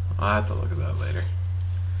 I'll have to look at that later.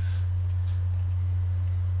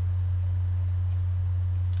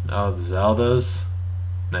 Oh, the Zeldas.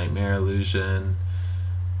 Nightmare Illusion.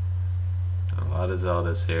 A lot of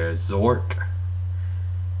Zeldas here. Zork.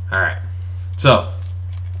 Alright. So,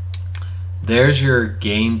 there's your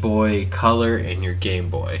Game Boy Color and your Game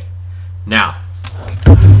Boy. Now,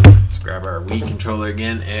 let's grab our Wii controller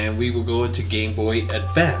again, and we will go into Game Boy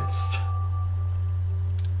Advanced.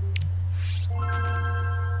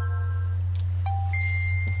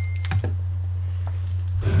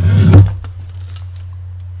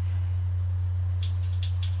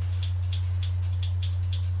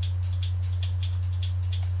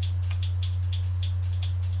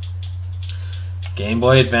 Game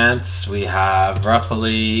Boy Advance, we have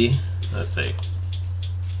roughly, let's see,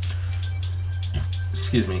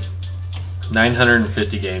 excuse me,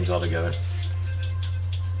 950 games altogether.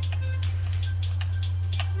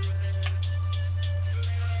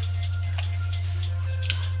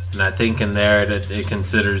 And I think in there it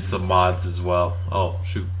considers the mods as well. Oh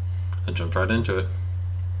shoot, I jumped right into it.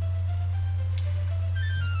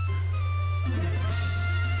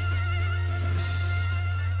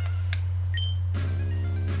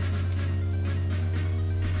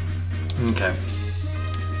 Okay.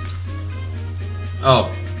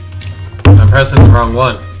 Oh, I'm pressing the wrong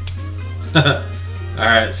one.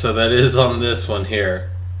 Alright, so that is on this one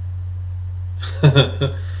here.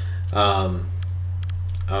 I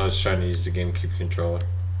was trying to use the GameCube controller.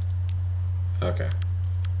 Okay.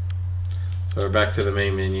 So we're back to the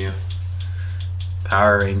main menu.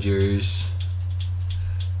 Power Rangers.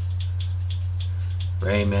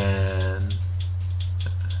 Rayman.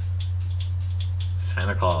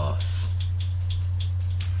 Santa Claus.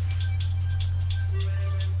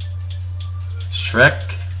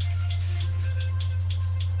 Shrek.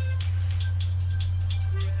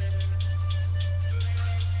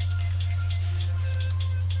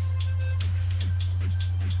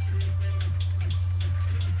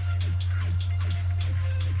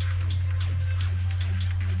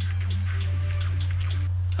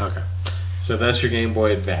 Okay, so that's your Game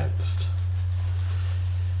Boy Advanced.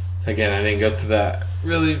 Again, I didn't go through that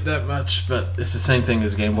really that much, but it's the same thing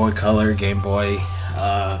as Game Boy Color, Game Boy.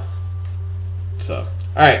 So,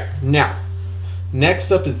 alright, now,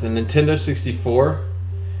 next up is the Nintendo 64.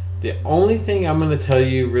 The only thing I'm going to tell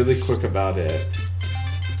you really quick about it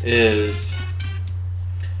is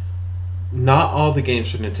not all the games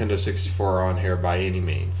for Nintendo 64 are on here by any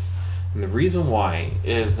means. And the reason why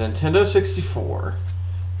is Nintendo 64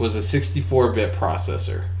 was a 64-bit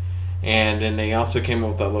processor. And then they also came up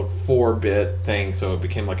with that little 4-bit thing, so it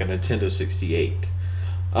became like a Nintendo 68.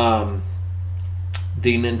 The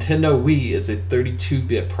Nintendo Wii is a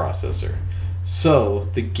 32-bit processor. So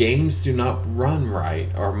the games do not run right,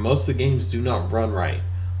 or most of the games do not run right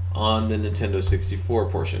on the Nintendo 64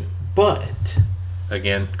 portion. But,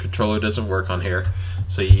 again, controller doesn't work on here,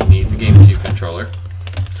 so you need the GameCube controller.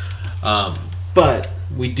 But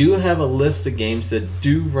we do have a list of games that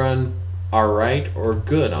do run alright or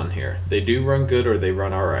good on here. They do run good or they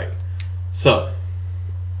run alright. So,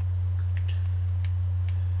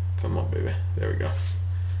 come on, baby. There we go.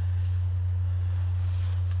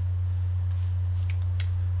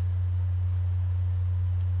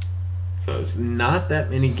 So it's not that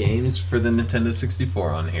many games for the Nintendo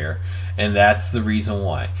 64 on here, and that's the reason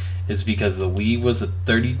why. It's because the Wii is a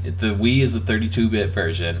 32-bit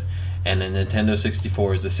version, and the Nintendo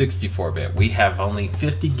 64 is a 64-bit. We have only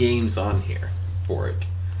 50 games on here for it.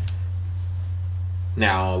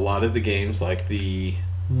 Now, a lot of the games, like the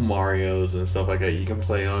Marios and stuff like that, you can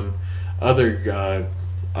play on other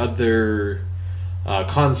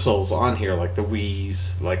consoles on here, like the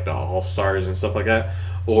Wii's, like the All-Stars and stuff like that,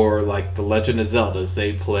 or like the Legend of Zeldas.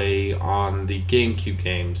 They play on the GameCube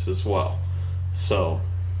games as well. So,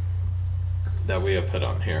 that we have put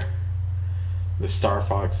on here. The Star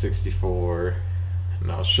Fox 64,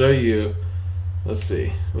 and I'll show you. Let's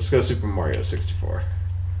see, let's go Super Mario 64.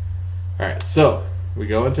 Alright, so we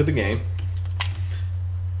go into the game.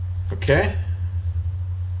 Okay,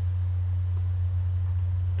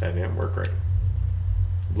 that didn't work right.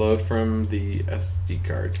 Load from the SD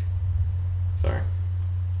card. Sorry.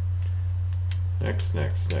 Next.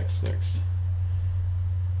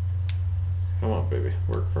 Come on, baby,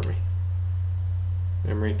 work for me.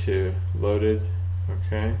 Memory 2 loaded.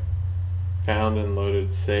 Okay. Found and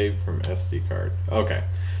loaded save from SD card. Okay.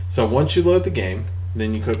 So once you load the game,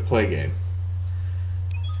 then you click play game.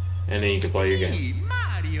 And then you can play your game.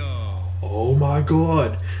 Mario. Oh my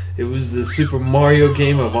god. It was the Super Mario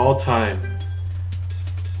game of all time.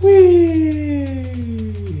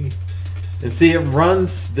 Whee! And see, it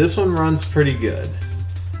runs, this one runs pretty good.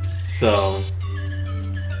 So,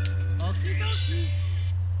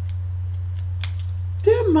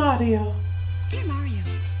 Dear Mario. Dear Mario,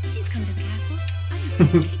 please come to the castle. I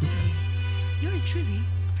am going to take you. Yours truly,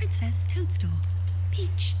 Princess Toadstool.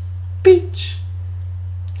 Peach. Peach.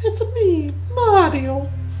 It's me, Mario.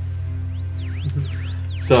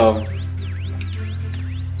 So,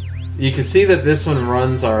 you can see that this one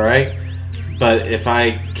runs alright, but if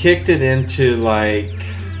I kicked it into like,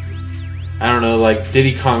 I don't know, like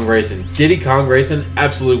Diddy Kong Racing. Diddy Kong Racing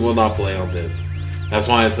absolutely will not play on this. That's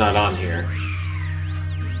why it's not on here.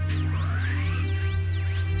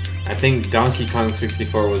 I think Donkey Kong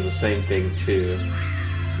 64 was the same thing too.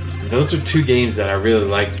 Those are two games that I really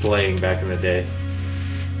liked playing back in the day.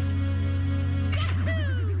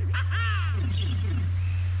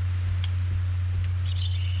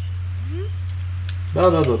 Blah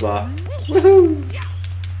blah blah blah. Woohoo!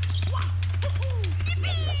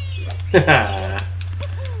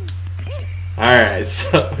 Alright,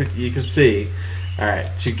 so you can see.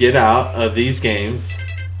 Alright, to get out of these games.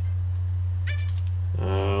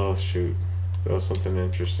 Oh shoot. There was something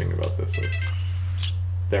interesting about this one.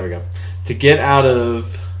 There we go. To get out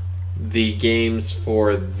of the games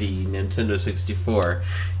for the Nintendo 64,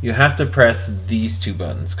 you have to press these two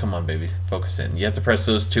buttons. Come on, baby, focus in. You have to press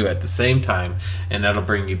those two at the same time, and that'll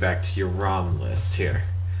bring you back to your ROM list here.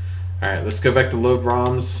 Alright, let's go back to load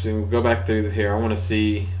ROMs and go back through here. I want to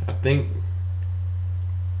see, I think...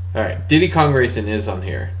 Alright, Diddy Kong Racing is on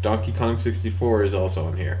here. Donkey Kong 64 is also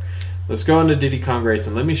on here. Let's go into Diddy Kong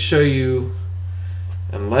Racing. Let me show you,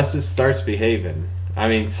 unless it starts behaving. I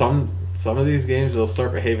mean, some of these games will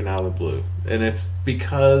start behaving out of the blue. And it's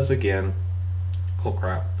because, again, oh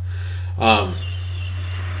crap.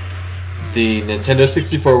 The Nintendo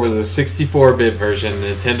 64 was a 64-bit version.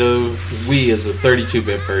 Nintendo Wii is a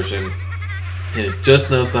 32-bit version. And it just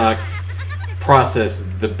does not process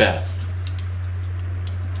the best.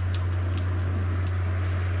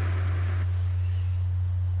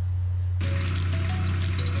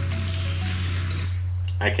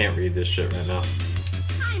 I can't read this shit right now.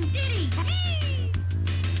 I'm Diddy.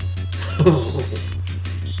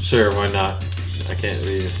 Sure, why not? I can't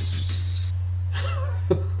read it.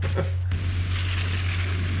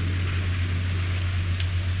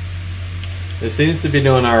 It seems to be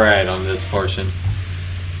doing alright on this portion.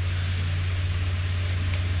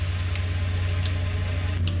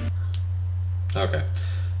 Okay.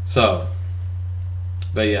 So,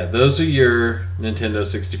 but yeah, those are your Nintendo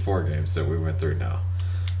 64 games that we went through now.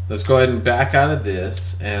 Let's go ahead and back out of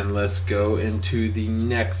this and let's go into the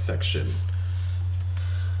next section.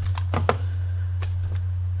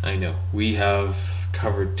 I know, we have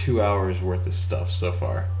covered 2 hours worth of stuff so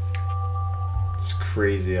far. It's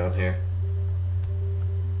crazy out here.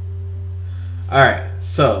 Alright,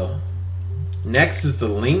 so next is the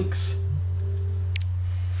links.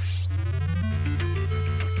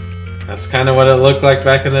 That's kind of what it looked like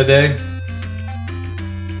back in the day.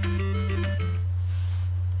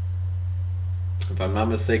 If I'm not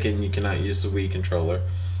mistaken, you cannot use the Wii controller.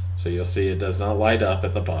 So you'll see it does not light up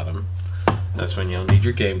at the bottom. That's when you'll need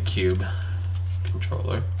your Gamecube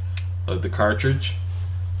controller. Load the cartridge.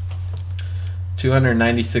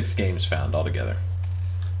 296 games found altogether.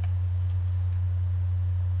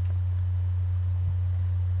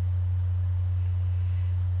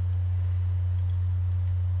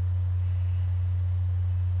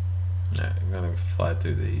 Alright, I'm gonna fly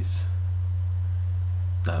through these.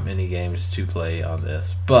 Not many games to play on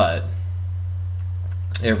this, but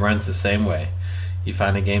it runs the same way. You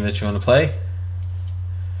find a game that you want to play,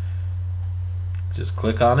 just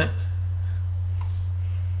click on it.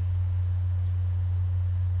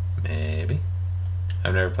 Maybe.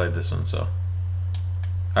 I've never played this one, so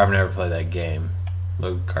I've never played that game.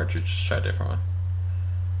 Load cartridge, just try a different one.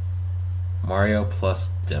 Mario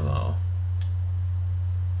Plus demo.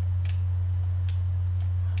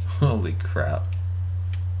 Holy crap.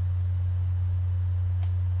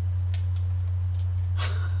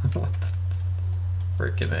 What the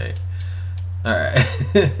freaking A. Alright.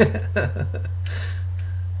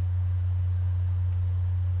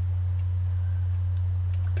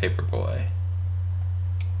 Paperboy.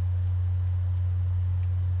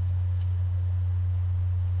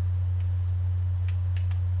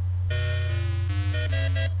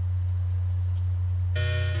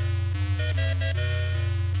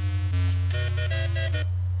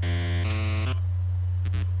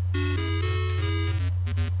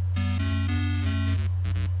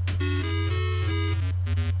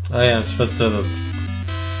 Oh yeah, I'm supposed to the...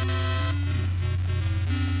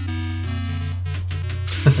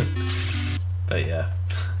 But yeah.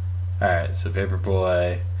 Alright, so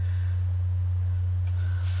Paperboy.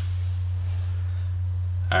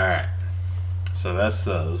 Alright. So that's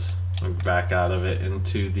those. We'll back out of it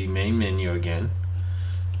into the main menu again.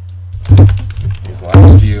 These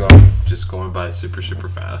last few I'm just going by super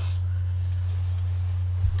fast.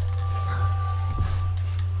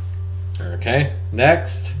 Okay,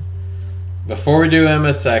 next. Before we do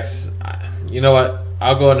MSX, you know what?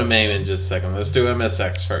 I'll go into MAME in just a second. Let's do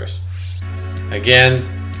MSX first. Again,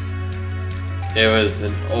 it was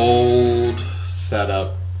an old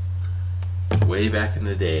setup way back in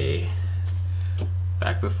the day.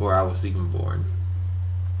 Back before I was even born.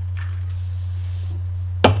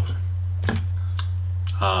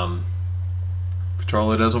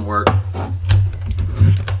 Controller doesn't work.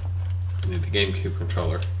 Need the GameCube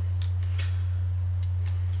controller.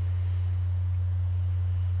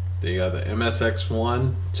 They got the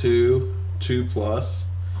MSX1, 2, 2 Plus,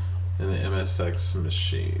 and the MSX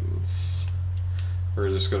machines. We're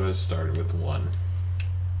just going to start with 1.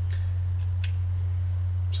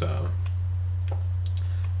 So,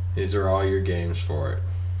 these are all your games for it.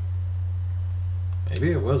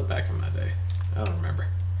 Maybe it was back in my day. I don't remember.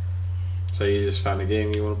 So you just find a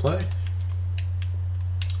game you want to play.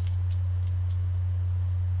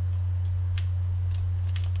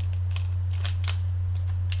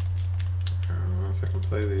 I can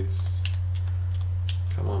play these.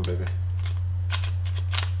 Come on, baby.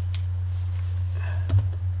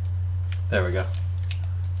 There we go.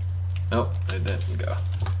 Nope, it didn't go.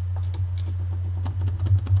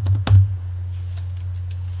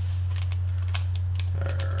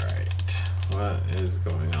 Alright. What is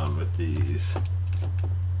going on with these?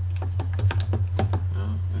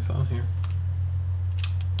 No, it's on here.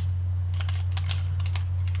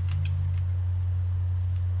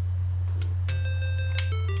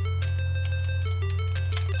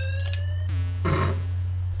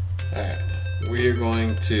 Alright. We are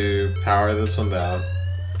going to power this one down.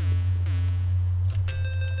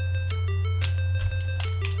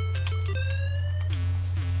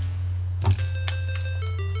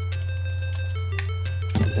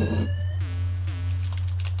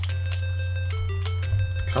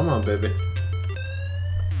 Come on, baby.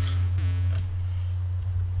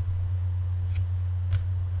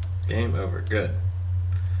 Game over. Good.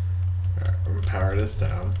 Alright, we're going to power this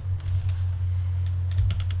down.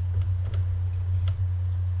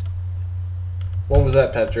 What was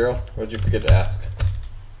that, Pat Gerald? What did you forget to ask?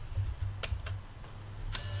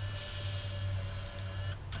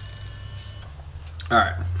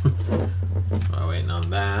 Alright. While waiting on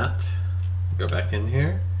that, go back in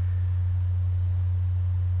here.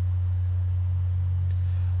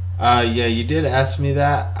 Yeah, you did ask me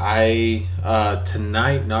that.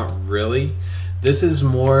 Tonight, not really. This is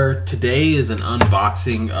more, today is an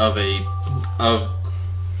unboxing of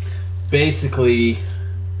basically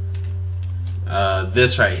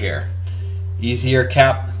this right here. Easier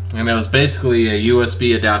cap, and it was basically a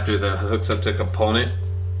USB adapter that hooks up to a component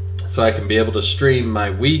so I can be able to stream my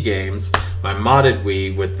Wii games, my modded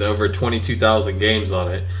Wii with over 22,000 games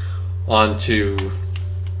on it, onto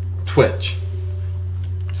Twitch.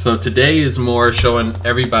 So today is more showing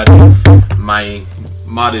everybody my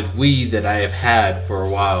modded Wii that I have had for a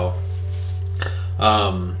while.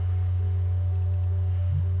 We're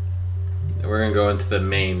going to go into the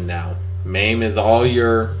MAME now. MAME is all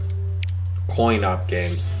your coin-op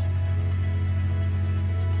games.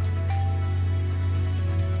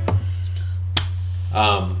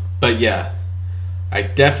 But yeah, I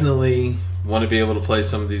definitely want to be able to play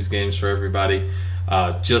some of these games for everybody.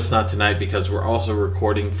 Just not tonight because we're also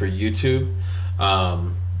recording for YouTube,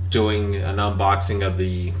 doing an unboxing of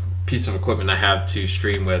the piece of equipment I have to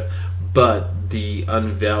stream with, but the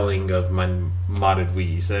unveiling of my modded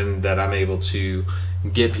Wiis, and that I'm able to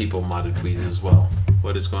get people modded Wiis as well.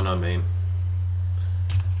 What is going on, MAME?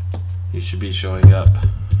 You should be showing up.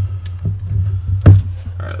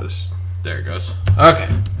 Alright, there it goes. Okay,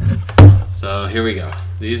 so here we go.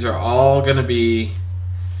 These are all gonna be,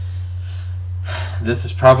 this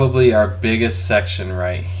is probably our biggest section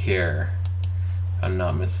right here, if I'm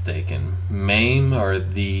not mistaken. MAME, or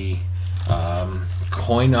the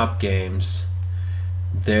coin-op games.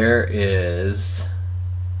 There is,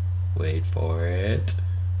 wait for it,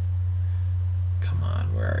 come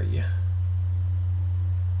on, where are you?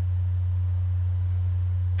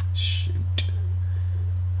 Shoot.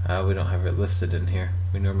 We don't have it listed in here.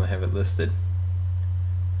 We normally have it listed.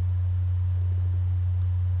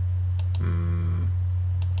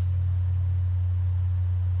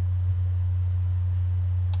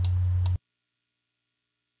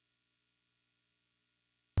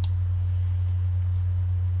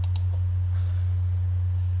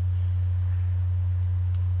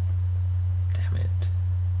 Damn it.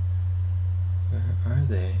 Where are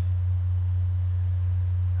they?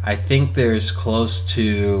 I think there's close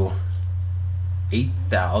to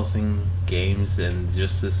 8,000 games in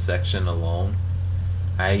just this section alone.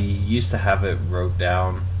 I used to have it wrote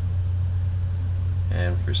down,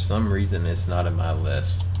 and for some reason it's not in my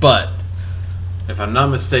list. But if I'm not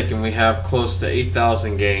mistaken, we have close to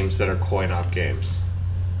 8,000 games that are coin-op games.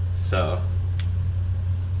 So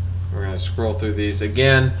we're going to scroll through these.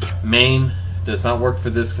 Again, MAME does not work for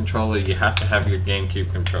this controller. You have to have your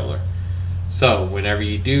Gamecube controller. So whenever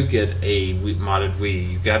you do get a modded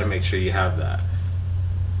Wii, you've got to make sure you have that.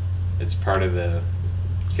 It's part of the,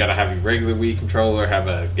 you got to have your regular Wii controller, have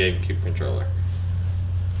a Gamecube controller.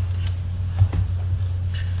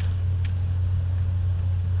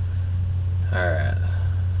 Alright.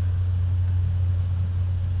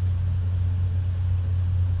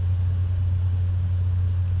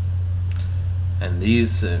 And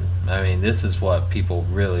these, I mean, this is what people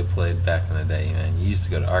really played back in the day, man. You used to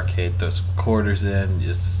go to arcade, throw some quarters in,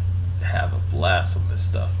 just have a blast on this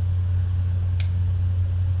stuff.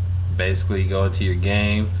 Basically, you go into your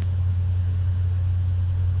game.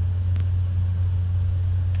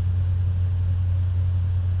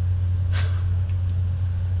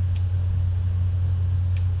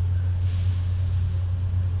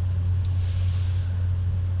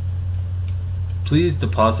 Please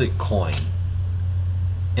deposit coin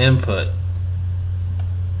Input.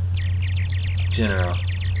 General.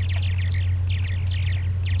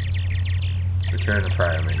 Return to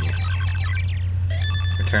prior menu.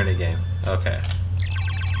 Return to game. Okay.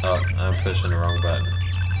 Oh, I'm pushing the wrong button.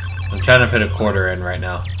 I'm trying to put a quarter in right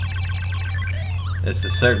now. It's a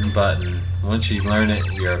certain button. Once you learn it,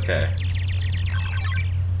 you're okay.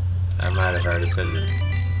 I might have already put it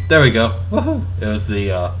in. There we go. Woohoo! It was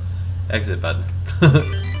the exit button.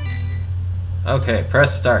 Okay,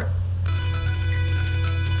 press start.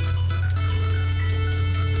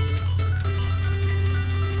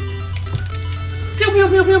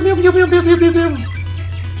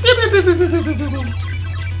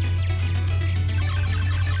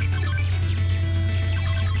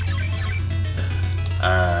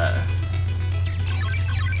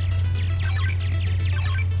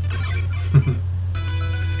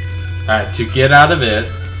 Alright, to get out of it,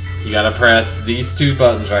 you gotta press these two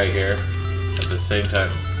buttons right here at the same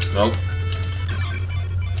time. Nope.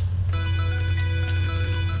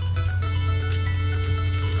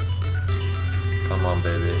 Come on,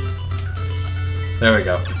 baby. There we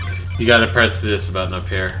go. You gotta press this button up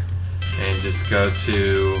here and just go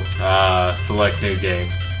to select new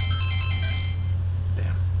game.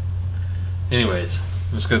 Damn. Anyways,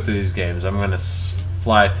 let's go through these games. I'm gonna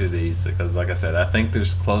fly through these because, like I said, I think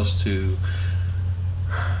there's close to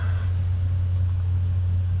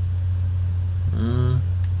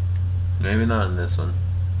maybe not in this one.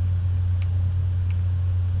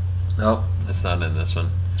 Nope, it's not in this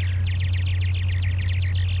one.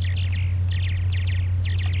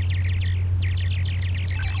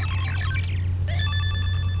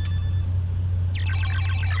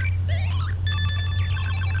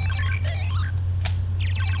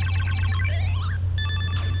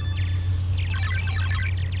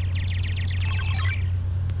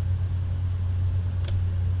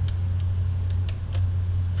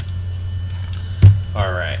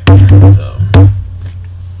 Alright, so,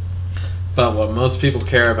 but what most people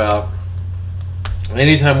care about,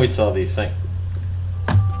 anytime we saw these things,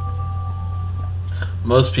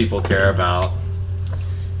 most people care about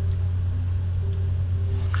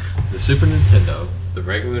the Super Nintendo, the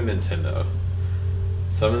regular Nintendo,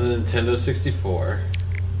 some of the Nintendo 64,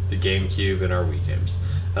 the Gamecube, and our Wii games.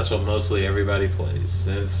 That's what mostly everybody plays,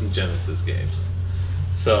 and some Genesis games.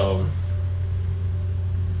 So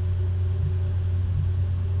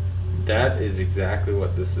that is exactly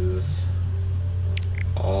what this is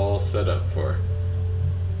all set up for.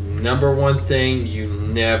 Number one thing, you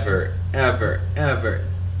never, ever, ever,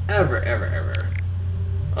 ever, ever, ever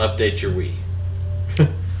update your Wii.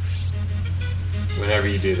 Whenever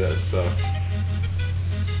you do this, so.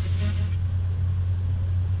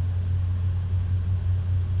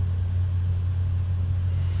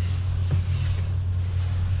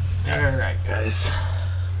 Alright, guys.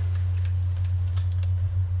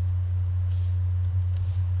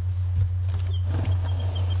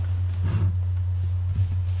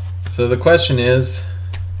 So the question is,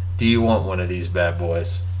 do you want one of these bad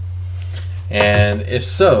boys? And if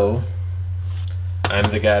so, I'm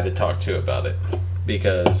the guy to talk to about it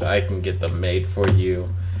because I can get them made for you.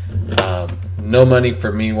 No money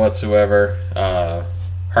for me whatsoever.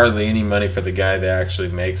 Hardly any money for the guy that actually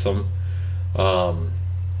makes them. All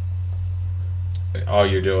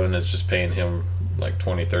you're doing is just paying him like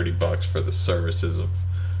 $20-30 for the services of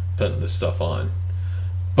putting this stuff on.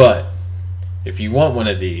 But if you want one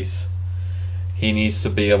of these, he needs to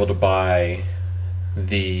be able to buy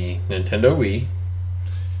the Nintendo Wii,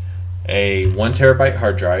 a 1 terabyte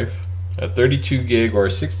hard drive, a 32 gig or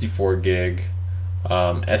 64 gig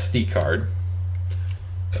SD card,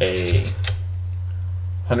 a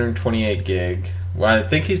 128 gig. Well, I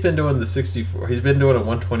think he's been doing the 64. He's been doing a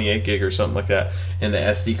 128 gig or something like that, and the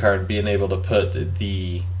SD card being able to put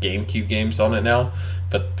the GameCube games on it now.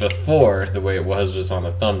 But before, the way it was on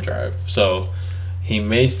a thumb drive. So he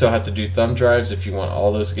may still have to do thumb drives if you want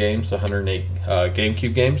all those games, the 108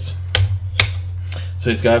 GameCube games. So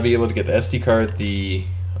he's got to be able to get the SD card, the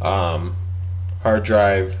hard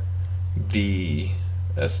drive, the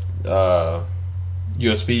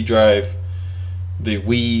USB drive, the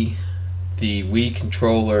Wii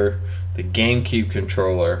controller, the GameCube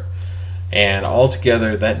controller, and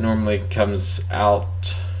altogether that normally comes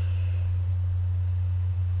out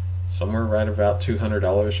somewhere right about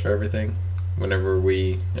 $200 for everything whenever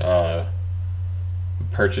we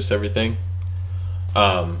purchase everything,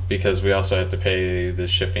 because we also have to pay the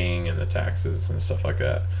shipping and the taxes and stuff like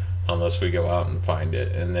that unless we go out and find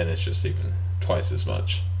it, and then it's just even twice as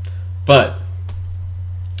much. But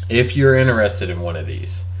if you're interested in one of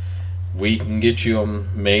these, we can get you them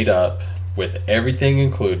made up with everything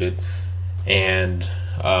included. and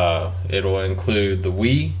it'll include the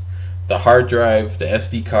Wii, the hard drive, the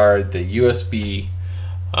SD card, the USB.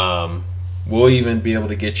 We'll even be able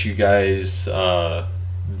to get you guys the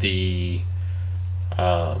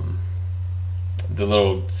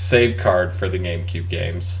little save card for the GameCube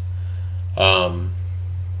games.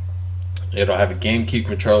 It'll have a GameCube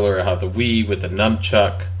controller. It'll have the Wii with the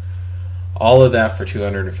nunchuck. All of that for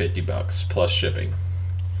 $250 plus shipping.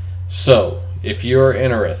 So, if you're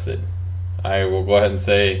interested, I will go ahead and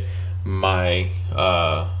say my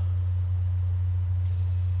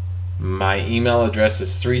email address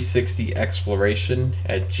is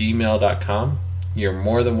 360exploration@gmail.com. You're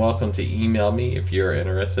more than welcome to email me if you're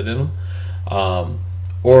interested in them.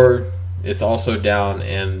 Or it's also down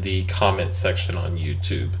in the comment section on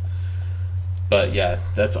YouTube. But yeah,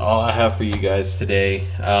 that's all I have for you guys today.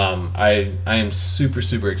 I am super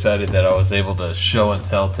excited that I was able to show and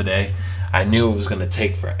tell today. I knew it was going to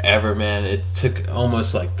take forever, man. It took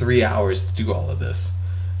almost like 3 hours to do all of this.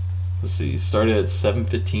 Let's see, started at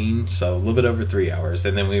 7:15, so a little bit over 3 hours,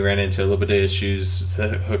 and then we ran into a little bit of issues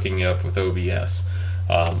hooking up with OBS.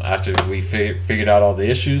 After we figured out all the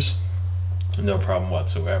issues, no problem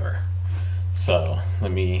whatsoever. So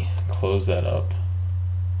let me close that up.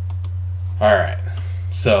 Alright,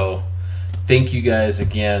 so thank you guys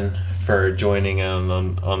again for joining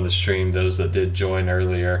on the stream, those that did join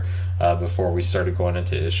earlier before we started going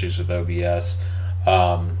into issues with OBS.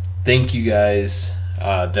 Thank you guys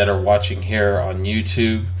that are watching here on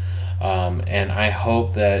YouTube, and I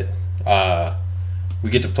hope that we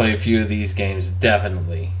get to play a few of these games,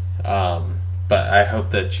 definitely. But I hope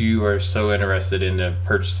that you are so interested in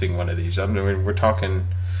purchasing one of these. I mean, we're talking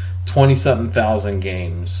 20-something thousand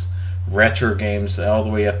games, retro games, all the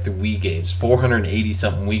way up to Wii games,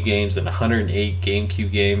 480-something Wii games and 108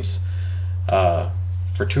 GameCube games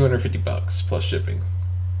for $250 plus shipping.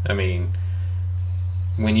 I mean,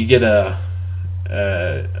 when you get a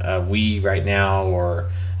Wii right now or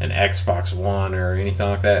an Xbox One or anything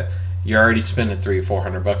like that, you're already spending $300 or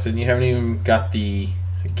 $400 and you haven't even got the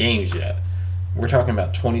games yet. We're talking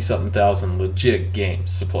about 20-something thousand legit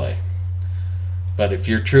games to play. But if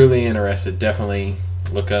you're truly interested, definitely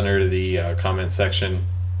look under the comment section,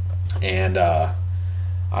 and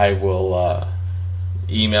I will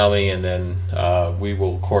email me, and then we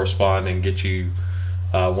will correspond and get you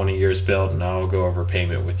one of yours built, and I'll go over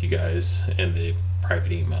payment with you guys in the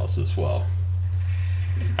private emails as well.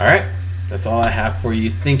 Alright, that's all I have for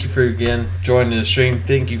you. Thank you for again joining the stream.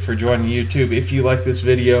 Thank you for joining YouTube. If you like this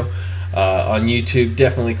video on YouTube,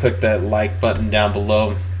 definitely click that like button down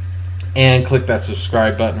below and click that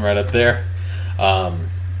subscribe button right up there,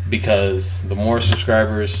 because the more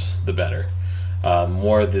subscribers, the better.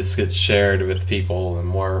 More this gets shared with people, and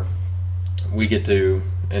more we get to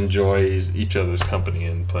enjoy each other's company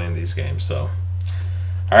and playing these games. So,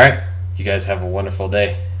 alright, you guys have a wonderful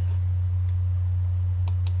day.